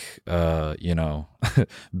like,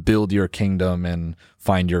 build your kingdom and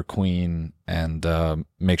find your queen and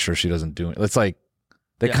make sure she doesn't do it. It's like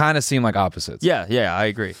they kind of seem like opposites. Yeah, I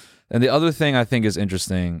agree. And the other thing I think is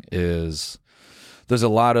interesting is there's a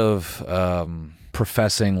lot of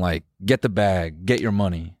professing like get the bag, get your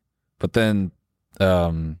money, but then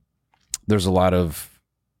there's a lot of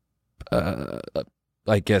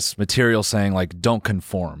I guess material saying like don't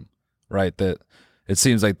conform, right? That It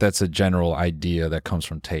seems like that's a general idea that comes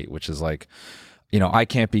from Tate, which is like, I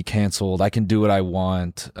can't be canceled. I can do what I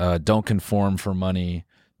want. Don't conform for money.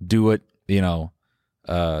 Do it, get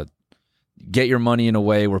your money in a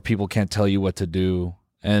way where people can't tell you what to do.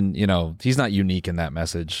 And, he's not unique in that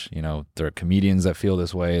message. There are comedians that feel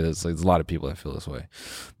this way. There's a lot of people that feel this way.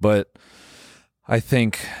 But I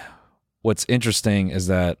think what's interesting is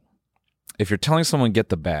that if you're telling someone get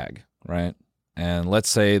the bag, right? And let's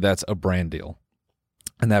say that's a brand deal.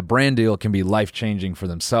 And that brand deal can be life-changing for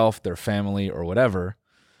themselves, their family, or whatever.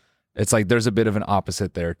 It's like there's a bit of an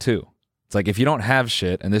opposite there too. It's like if you don't have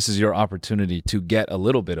shit and this is your opportunity to get a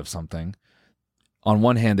little bit of something, on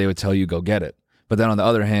one hand, they would tell you go get it. But then on the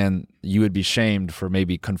other hand, you would be shamed for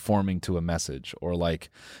maybe conforming to a message. Or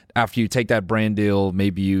like after you take that brand deal,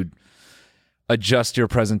 maybe you'd adjust your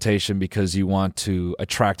presentation because you want to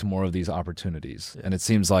attract more of these opportunities. And it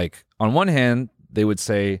seems like on one hand, they would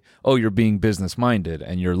say, oh, you're being business minded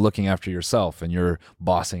and you're looking after yourself and you're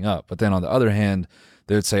bossing up. But then on the other hand,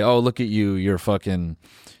 they would say, oh, look at you.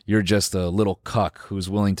 You're just a little cuck who's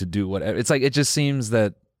willing to do whatever. It's like, it just seems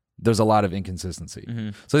that there's a lot of inconsistency. Mm-hmm.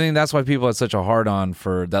 So I think that's why people had such a hard on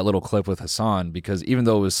for that little clip with Hassan, because even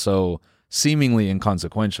though it was so seemingly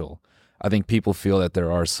inconsequential, I think people feel that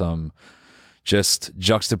there are some just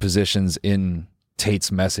juxtapositions in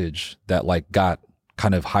Tate's message that like got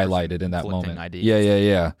kind of highlighted in that moment. Ideas.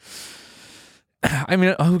 Yeah. I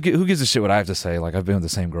mean, who gives a shit what I have to say? Like, I've been with the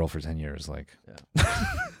same girl for 10 years. Like,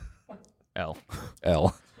 L.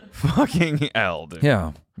 Fucking L, dude.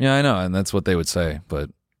 Yeah, I know. And that's what they would say. But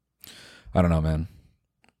I don't know, man.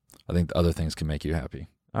 I think the other things can make you happy.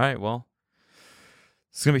 All right, well,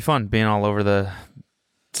 it's going to be fun being all over the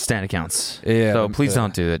Stan accounts. Yeah. So please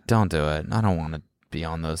don't do it. Don't do it. I don't want to be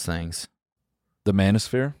on those things. The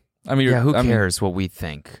manosphere? I mean, who cares what we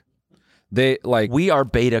think? They like we are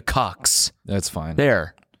beta cucks. That's fine.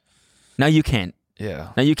 There. Now you can't.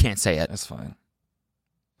 Yeah. Now you can't say it. That's fine.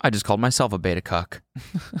 I just called myself a beta cuck.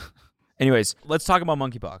 Anyways, let's talk about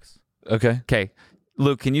monkeypox. Okay.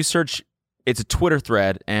 Luke, can you search? It's a Twitter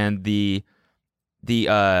thread, and the term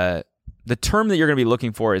that you're going to be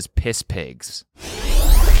looking for is piss pigs.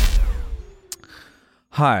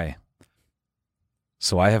 Hi.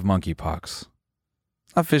 So I have monkeypox.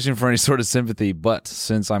 Not fishing for any sort of sympathy, but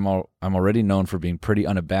since I'm already known for being pretty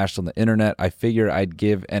unabashed on the internet, I figure I'd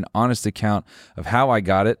give an honest account of how I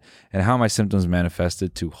got it and how my symptoms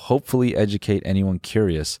manifested to hopefully educate anyone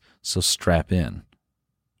curious. So strap in.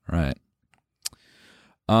 All right.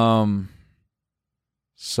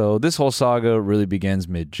 So this whole saga really begins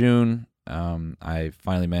mid-June. I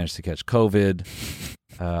finally managed to catch COVID,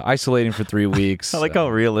 isolating for 3 weeks. I like how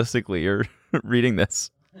realistically you're reading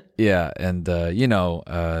this. Yeah, and this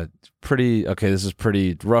is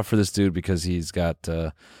pretty rough for this dude because he's got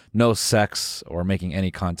no sex or making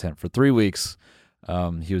any content for 3 weeks.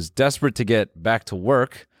 He was desperate to get back to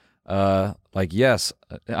work. Yes,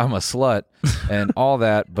 I'm a slut and all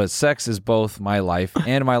that, but sex is both my life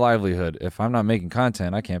and my livelihood. If I'm not making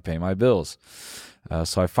content, I can't pay my bills.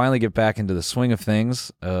 So I finally get back into the swing of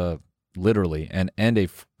things, literally, and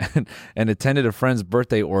attended a friend's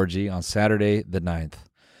birthday orgy on Saturday the 9th.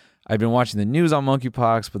 I've been watching the news on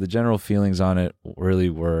monkeypox, but the general feelings on it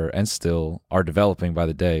really were and still are developing by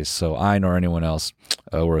the day. So I nor anyone else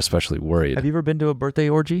were especially worried. Have you ever been to a birthday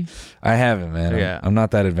orgy? I haven't, man. Yeah. I'm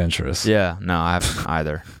not that adventurous. Yeah, no, I haven't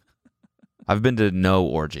either. I've been to no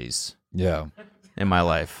orgies. Yeah. In my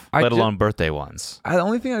life, let alone birthday ones. The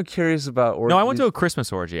only thing I'm curious about orgies... No, I went to a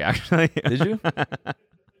Christmas orgy, actually. Did you?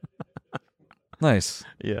 Nice.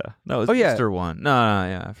 Yeah. No, it was Easter one. No,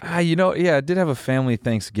 yeah. I did have a family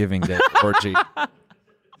Thanksgiving Day orgy.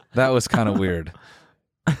 That was kind of weird.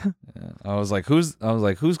 Yeah. I was like, who's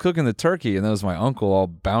cooking the turkey? And that was my uncle all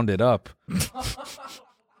bounded up.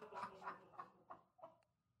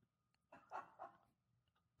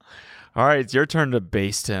 All right, it's your turn to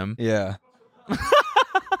baste him. Yeah.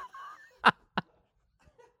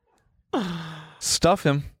 Stuff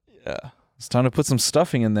him. Yeah. It's time to put some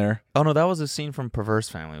stuffing in there. Oh, no, that was a scene from Perverse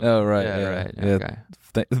Family. Oh, right. Yeah, Yeah. right. Yeah. Okay.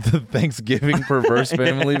 The Thanksgiving Perverse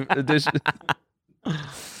Family edition.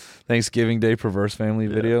 Thanksgiving Day Perverse Family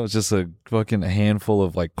video. It's just a fucking handful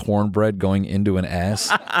of like cornbread going into an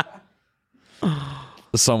ass.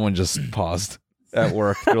 Someone just paused at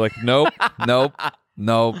work. They're like, nope.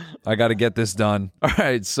 I got to get this done. All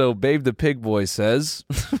right. So Babe the Pig Boy says...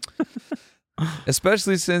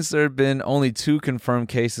 Especially since there had been only 2 confirmed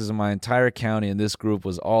cases in my entire county, and this group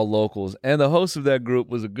was all locals, and the host of that group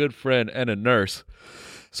was a good friend and a nurse.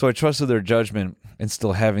 So I trusted their judgment in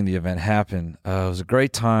still having the event happen. It was a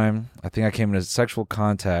great time. I think I came into sexual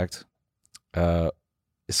contact.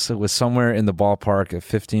 was somewhere in the ballpark of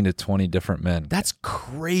 15 to 20 different men. That's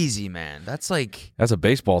crazy, man. That's like That's a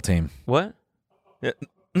baseball team. what? Yeah.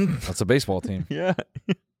 That's a baseball team. Yeah.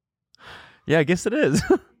 Yeah, I guess it is.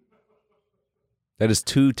 That is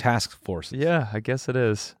 2 task forces. Yeah, I guess it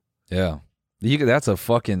is. Yeah. That's a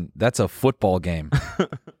football game.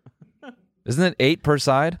 Isn't it 8 per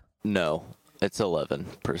side? No, it's 11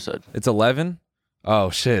 per side. It's 11? Oh,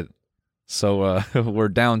 shit. So we're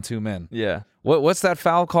down 2 men. Yeah. What's that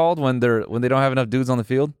foul called when they don't have enough dudes on the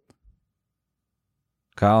field?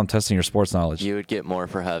 Kyle, I'm testing your sports knowledge. You would get more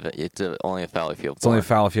for having it's only a foul if you have It's only more. a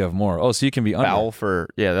foul if you have more. Oh, so you can be under. Foul for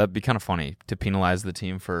that'd be kind of funny to penalize the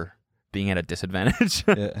team for being at a disadvantage.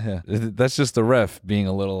 Yeah. That's just the ref being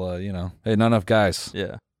a little, hey, not enough guys.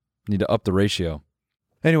 Yeah. Need to up the ratio.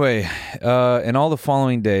 Anyway, in all the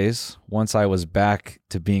following days, once I was back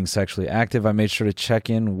to being sexually active, I made sure to check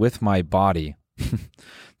in with my body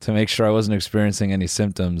to make sure I wasn't experiencing any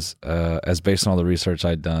symptoms, as based on all the research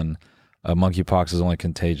I'd done, monkeypox is only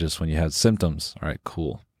contagious when you have symptoms. All right,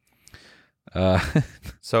 cool.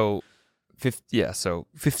 So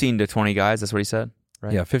 15 to 20 guys, that's what he said,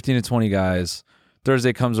 right? Yeah, 15 to 20 guys.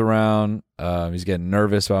 Thursday comes around. He's getting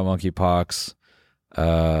nervous about monkeypox.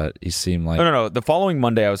 He seemed like... No. The following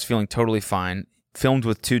Monday, I was feeling totally fine. Filmed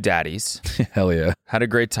with 2 daddies. Hell yeah. Had a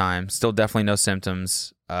great time. Still definitely no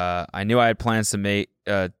symptoms. I knew I had plans to made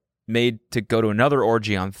to go to another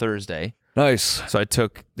orgy on Thursday. Nice. So I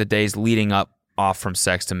took the days leading up off from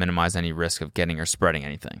sex to minimize any risk of getting or spreading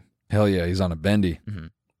anything. Hell yeah, he's on a bendy.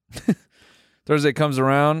 Mm-hmm. Thursday comes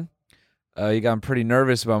around. He got pretty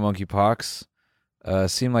nervous about monkeypox.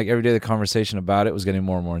 Seemed like every day the conversation about it was getting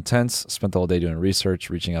more and more intense. Spent the whole day doing research,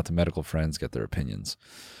 reaching out to medical friends, get their opinions.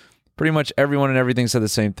 Pretty much everyone and everything said the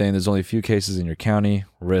same thing. There's only a few cases in your county.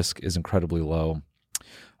 Risk is incredibly low.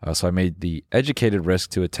 So I made the educated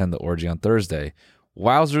risk to attend the orgy on Thursday.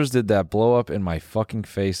 Wowzers, did that blow up in my fucking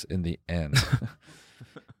face in the end.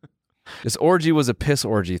 This orgy was a piss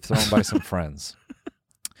orgy thrown by some friends.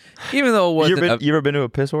 Even though it wasn't... You ever been to a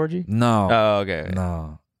piss orgy? No. Oh, okay.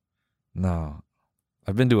 No.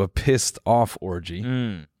 I've been to a pissed off orgy.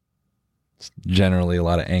 Mm. It's generally a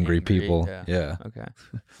lot of angry Angry, people. yeah. Yeah. Okay.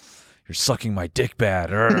 You're sucking my dick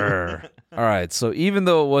bad. All right. So even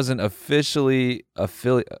though it wasn't officially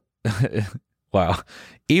wow.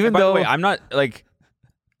 Even By though the way, I'm not like.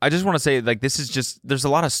 I just want to say like this is just. There's a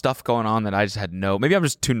lot of stuff going on that I just had no. Maybe I'm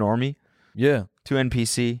just too normie, yeah. too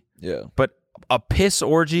NPC. Yeah. But a piss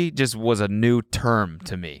orgy just was a new term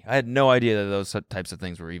to me. I had no idea that those types of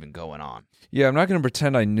things were even going on. Yeah, I'm not going to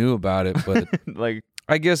pretend I knew about it, but Like,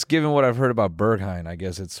 I guess given what I've heard about Berghain, I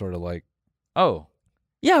guess it's sort of like, oh,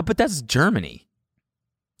 yeah, but that's Germany.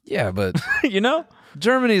 yeah, but You know,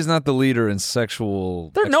 Germany is not the leader in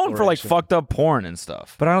sexual they're known for like exploration. fucked up porn and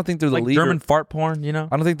stuff. But I don't think they're the Like leader. German fart porn, you know?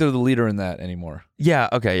 I don't think they're the leader in that anymore. Yeah.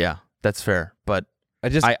 Okay. Yeah, that's fair. But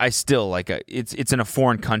I I still like it's in a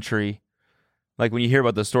foreign country. Like when you hear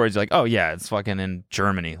about those stories, you're like, oh yeah, it's fucking in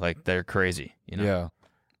Germany. Like they're crazy. You know?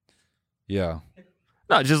 Yeah.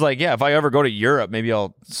 No, it's just like if I ever go to Europe, maybe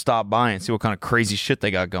I'll stop by and see what kind of crazy shit they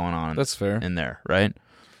got going on. That's fair. in there, right?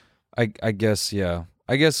 I guess, yeah.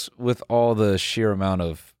 I guess with all the sheer amount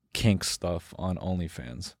of kink stuff on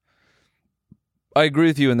OnlyFans, I agree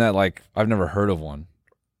with you in that, like, I've never heard of one.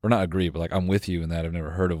 Or not agree, but, like, I'm with you in that I've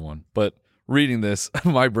never heard of one. But reading this,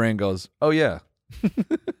 my brain goes, oh, yeah.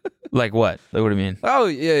 Like what? Like what do you mean? Oh,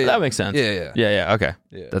 yeah. That makes sense. Yeah. Okay,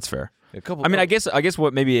 Yeah. that's fair. A couple, I mean, I guess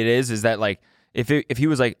what maybe it is that like if he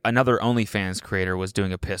was like another OnlyFans creator was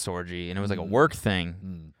doing a piss orgy and it was like a work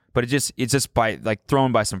thing, but it's just by like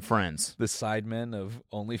thrown by some friends. the sidemen of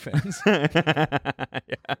OnlyFans.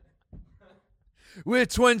 Yeah. We're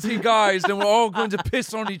 20 guys and we're all going to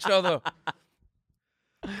piss on each other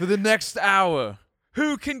for the next hour.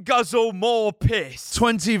 Who can guzzle more piss?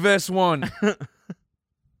 20 verse 1.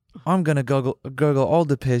 I'm going to gurgle all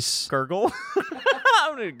the piss. Gurgle.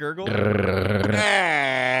 I'm gonna gurgle.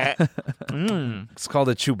 It's called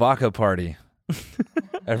a Chewbacca party.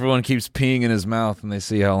 Everyone keeps peeing in his mouth and they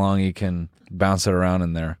see how long he can bounce it around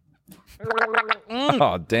in there.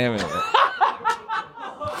 Oh, damn it.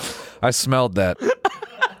 I smelled that.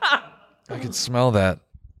 I could smell that.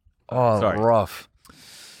 Oh, Sorry. rough.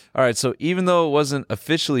 All right, so even though it wasn't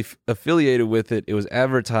officially affiliated with it, it was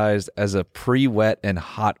advertised as a pre-wet and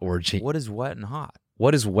hot orgy. What is wet and hot?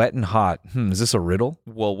 What is wet and hot? Is this a riddle?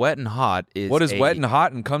 Well, wet and hot is What is wet and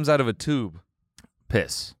hot and comes out of a tube?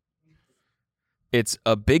 piss. It's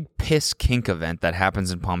a big piss kink event that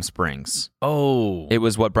happens in Palm Springs. Oh. It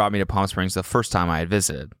was what brought me to Palm Springs the first time I had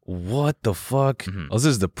visited. What the fuck? Mhm. Oh, this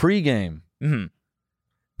is the pregame. Mm-hmm.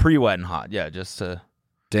 Pre-wet and hot, yeah, just to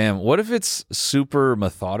Damn. What if it's super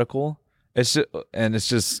methodical? It's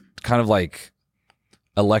just kind of like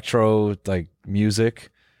electro like music,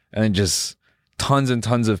 and then just tons and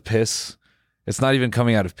tons of piss. It's not even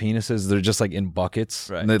coming out of penises. They're just like in buckets,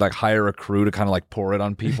 Right. and they like hire a crew to kind of like pour it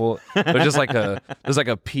on people. They're just like there's like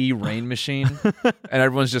a pee rain machine, and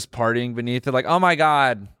everyone's just partying beneath it. Like, oh my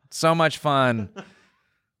god, so much fun! And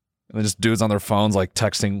then just dudes on their phones like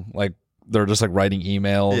texting, like they're just like writing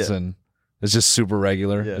emails, Yeah. and it's just super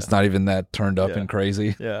regular. Yeah. It's not even that turned up Yeah. and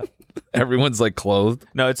crazy. Yeah. Everyone's like clothed.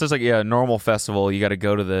 No, it's just like a normal festival. You got to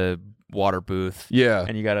go to the water booth. Yeah.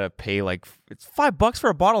 And you got to pay like it's $5 for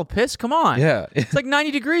a bottle of piss. Come on. Yeah. It's like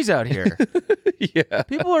 90 degrees out here. Yeah.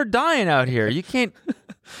 People are dying out here. You can't.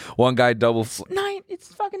 One guy double It's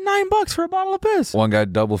fucking $9 for a bottle of piss. one guy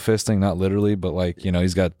double fisting, not literally, but like, you know,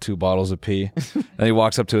 he's got 2 bottles of pee. And he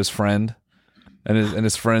walks up to his friend, and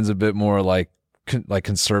his friend's a bit more like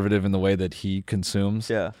conservative in the way that he consumes.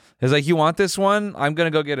 Yeah. He's like, "You want this one? I'm going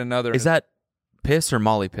to go get another." Is that piss or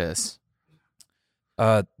Molly piss?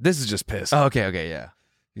 This is just piss. Oh, okay, yeah.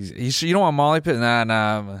 You don't want Molly piss?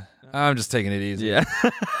 Nah, I'm just taking it easy. Yeah.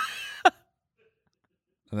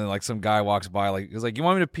 And then like some guy walks by, like he's like, "You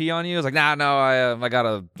want me to pee on you?" I was like, "Nah, no, I got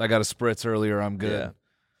a spritz earlier. I'm good." Yeah.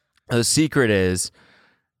 The secret is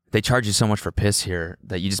they charge you so much for piss here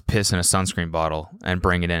that you just piss in a sunscreen bottle and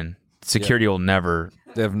bring it in. Security will never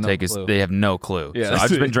They have no take clue. they have no clue. Yeah, So I've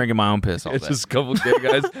just been drinking my own piss all It's day. just a couple gay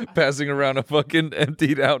guys passing around a fucking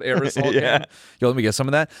emptied out aerosol Yeah. can. Yo, let me get some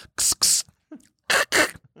of that.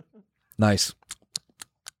 Nice.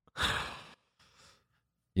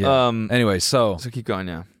 Yeah. Anyway, so keep going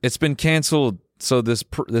now. it's been canceled. So this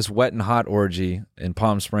wet and hot orgy in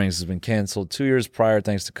Palm Springs has been canceled 2 years prior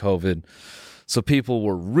thanks to COVID. So people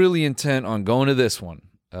were really intent on going to this one.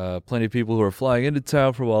 Plenty of people who are flying into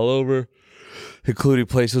town from all over, including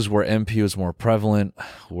places where MP was more prevalent,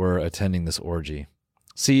 were attending this orgy.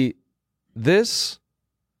 See,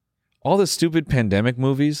 all the stupid pandemic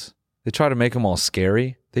movies, they try to make them all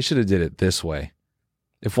scary. They should have did it this way.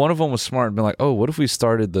 If one of them was smart and been like, "Oh, what if we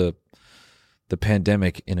started the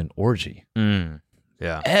pandemic in an orgy?"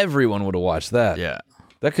 Yeah. Everyone would have watched that. Yeah.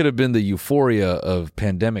 That could have been the euphoria of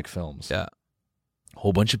pandemic films. Yeah.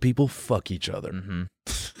 Whole bunch of people fuck each other. Mm-hmm.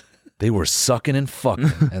 They were sucking and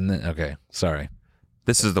fucking. And then, okay, sorry.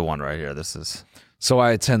 This is the one right here. This is. So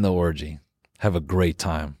I attend the orgy, have a great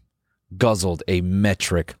time, guzzled a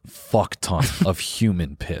metric fuck ton of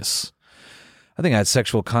human piss. I think I had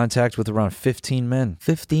sexual contact with around 15 men.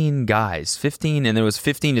 15 guys. 15, and there was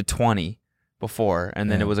 15 to 20 before, and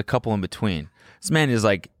then Yeah. it was a couple in between. This man is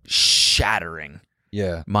like shattering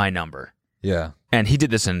Yeah, my number. yeah. And he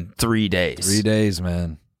did this in 3 days. 3 days,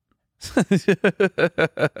 man.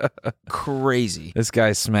 Crazy. This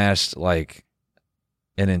guy smashed like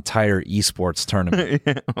an entire esports tournament.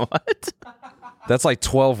 What? That's like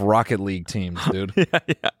 12 Rocket League teams, dude.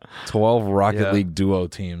 Yeah. 12 Rocket Yeah. League duo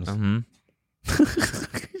teams. Mm-hmm.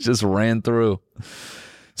 Just ran through.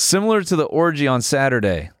 Similar to the orgy on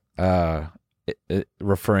Saturday,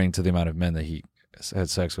 referring to the amount of men that he had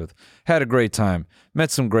sex with. Had a great time.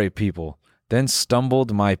 Met some great people. Then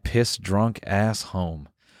stumbled my piss-drunk ass home.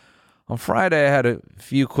 On Friday, I had a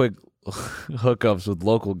few quick hookups with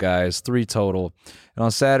local guys, 3 total. And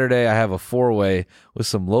on Saturday, I have a 4-way with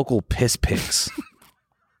some local piss pigs.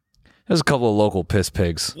 There's a couple of local piss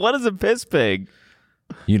pigs. What is a piss pig?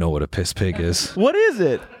 You know what a piss pig is. What is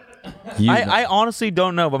it? You know. I honestly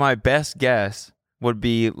don't know, but my best guess would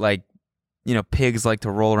be like, pigs like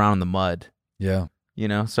to roll around in the mud. Yeah.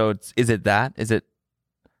 So is it that? Is it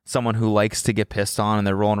someone who likes to get pissed on and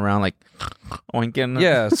they're rolling around like oinking?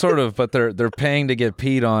 Yeah, sort of, but they're paying to get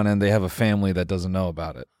peed on, and they have a family that doesn't know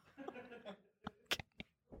about it.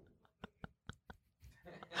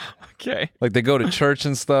 Okay. Like they go to church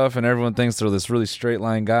and stuff, and everyone thinks they're this really straight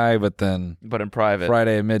line guy, but then But in private,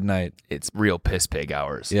 Friday at midnight, it's real piss pig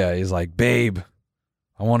hours. yeah, he's like, "Babe,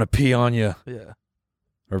 I want to pee on you, Yeah.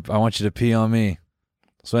 or I want you to pee on me."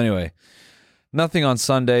 So anyway, nothing on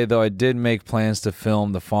Sunday, though I did make plans to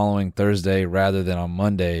film the following Thursday rather than on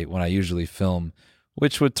Monday when I usually film,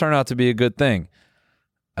 which would turn out to be a good thing.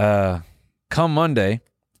 Come Monday,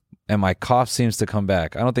 and my cough seems to come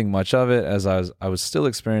back. I don't think much of it, as I was still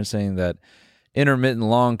experiencing that intermittent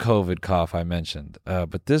long COVID cough I mentioned.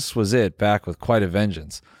 But this was it, back with quite a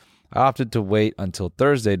vengeance. I opted to wait until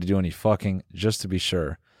Thursday to do any fucking, just to be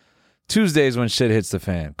sure. Tuesdays when shit hits the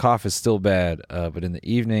fan. Cough is still bad, but in the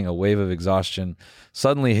evening, a wave of exhaustion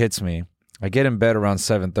suddenly hits me. I get in bed around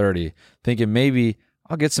 7:30, thinking maybe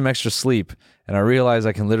I'll get some extra sleep, and I realize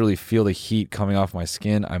I can literally feel the heat coming off my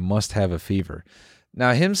skin. I must have a fever.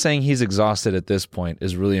 Now, him saying he's exhausted at this point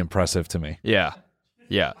is really impressive to me. Yeah.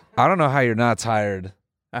 Yeah. I don't know how you're not tired.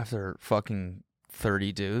 After fucking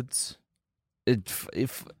 30 dudes.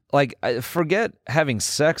 Forget having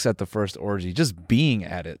sex at the first orgy, just being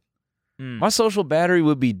at it. Mm. My social battery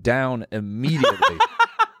would be down immediately.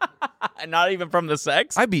 Not even from the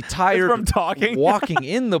sex? I'd be tired from talking? walking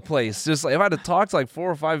in the place. Just like if I had to talk to like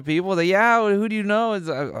 4 or 5 people, who do you know?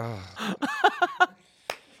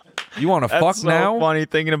 You want to fuck That's so now? funny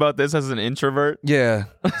thinking about this as an introvert. Yeah.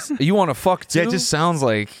 You want to fuck too? Yeah, it just sounds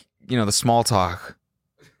like, the small talk.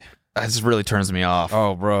 That just really turns me off.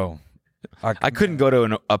 Oh, bro. I couldn't go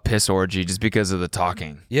to a piss orgy just because of the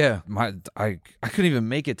talking. Yeah, I couldn't even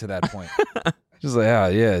make it to that point. Just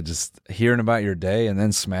like, just hearing about your day and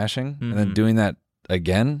then smashing and then doing that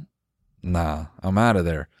again. Nah, I'm out of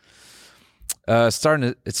there. It's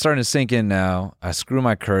starting to sink in now. I screw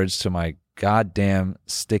my courage to my goddamn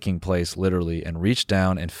sticking place, literally, and reach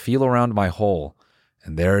down and feel around my hole,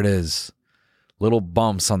 and there it is, little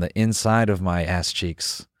bumps on the inside of my ass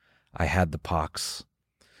cheeks. I had the pox.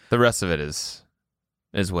 The rest of it is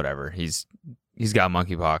whatever. He's got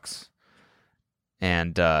monkeypox,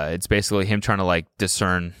 and it's basically him trying to like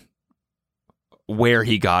discern where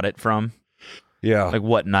he got it from, like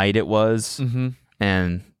what night it was,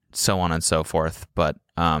 and so on and so forth. But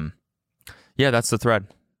that's the thread.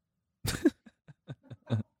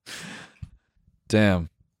 Damn.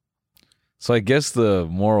 So I guess the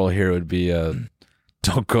moral here would be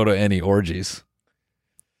don't go to any orgies.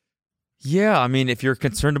 Yeah, I mean, if you're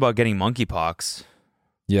concerned about getting monkeypox,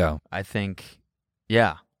 Yeah. I think,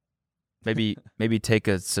 maybe take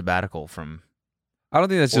a sabbatical from I don't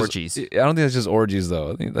think that's orgies. I don't think that's just orgies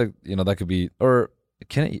though. I think that could be, or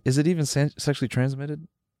is it even sexually transmitted?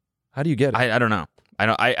 How do you get it? I don't know.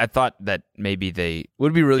 I thought that maybe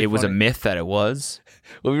would be really it was a funny. myth that it was.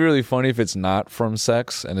 It would be really funny if it's not from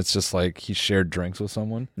sex and it's just like he shared drinks with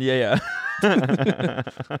someone. Yeah.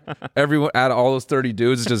 Everyone out of all those 30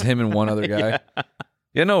 dudes, it's just him and one other guy.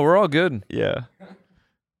 Yeah, no, we're all good. Yeah.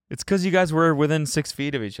 It's because you guys were within 6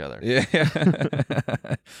 feet of each other. Yeah.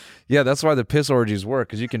 Yeah, that's why the piss orgies work,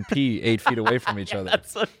 because you can pee 8 feet away from each other.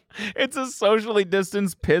 It's a socially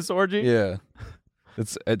distanced piss orgy. Yeah.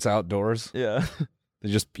 It's outdoors. Yeah.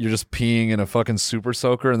 You're just peeing in a fucking super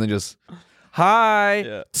soaker and then just hi.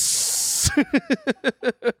 Yeah.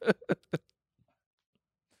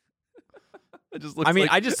 It just looks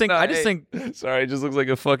I just think sorry, it just looks like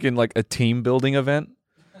a fucking like a team building event.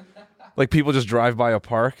 Like people just drive by a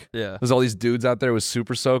park. Yeah. There's all these dudes out there with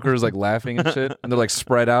super soakers like laughing and shit, and they're like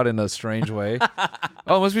spread out in a strange way.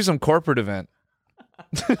 Oh, it must be some corporate event.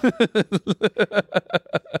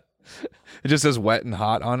 It just says wet and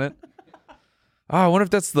hot on it. Oh, I wonder if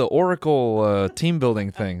that's the Oracle team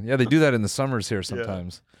building thing. Yeah, they do that in the summers here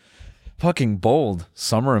sometimes. Fucking bold.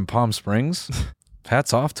 Summer in Palm Springs.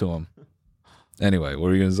 Hats off to them. Anyway, what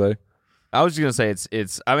were you going to say? I was just going to say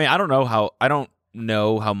it's I mean, I don't know how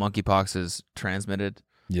monkeypox is transmitted.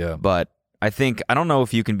 Yeah. But I don't know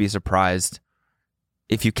if you can be surprised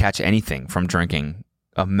if you catch anything from drinking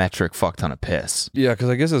a metric fuck ton of piss. Yeah, because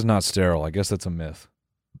I guess it's not sterile. I guess that's a myth.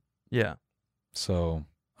 Yeah. So,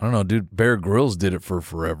 I don't know, dude. Bear Grylls did it for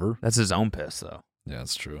forever. That's his own piss, though. Yeah,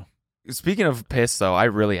 that's true. Speaking of piss, though, I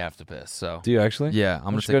really have to piss. So Do you actually? yeah,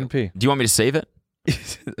 I'm Let's gonna go ahead and pee. Do you want me to save it?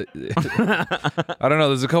 I don't know.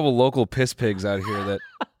 There's a couple local piss pigs out here that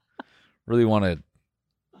really want to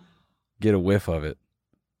get a whiff of it.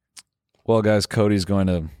 Well, guys, Cody's going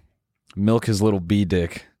to milk his little bee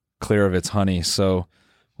dick clear of its honey. So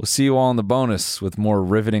we'll see you all in the bonus with more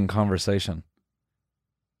riveting conversation.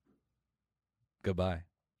 Goodbye.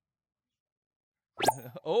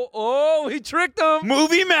 Oh, he tricked him.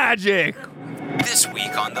 Movie magic. This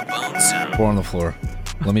week on the Bone Zone. Pour on the floor.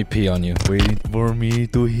 Let me pee on you. Waiting for me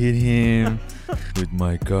to hit him with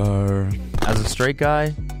my car. As a straight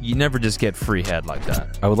guy, you never just get free head like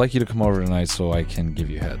that. I would like you to come over tonight so I can give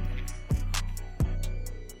you head.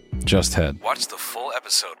 Just head. Watch the full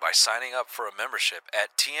episode by signing up for a membership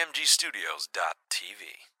at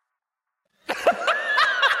tmgstudios.tv.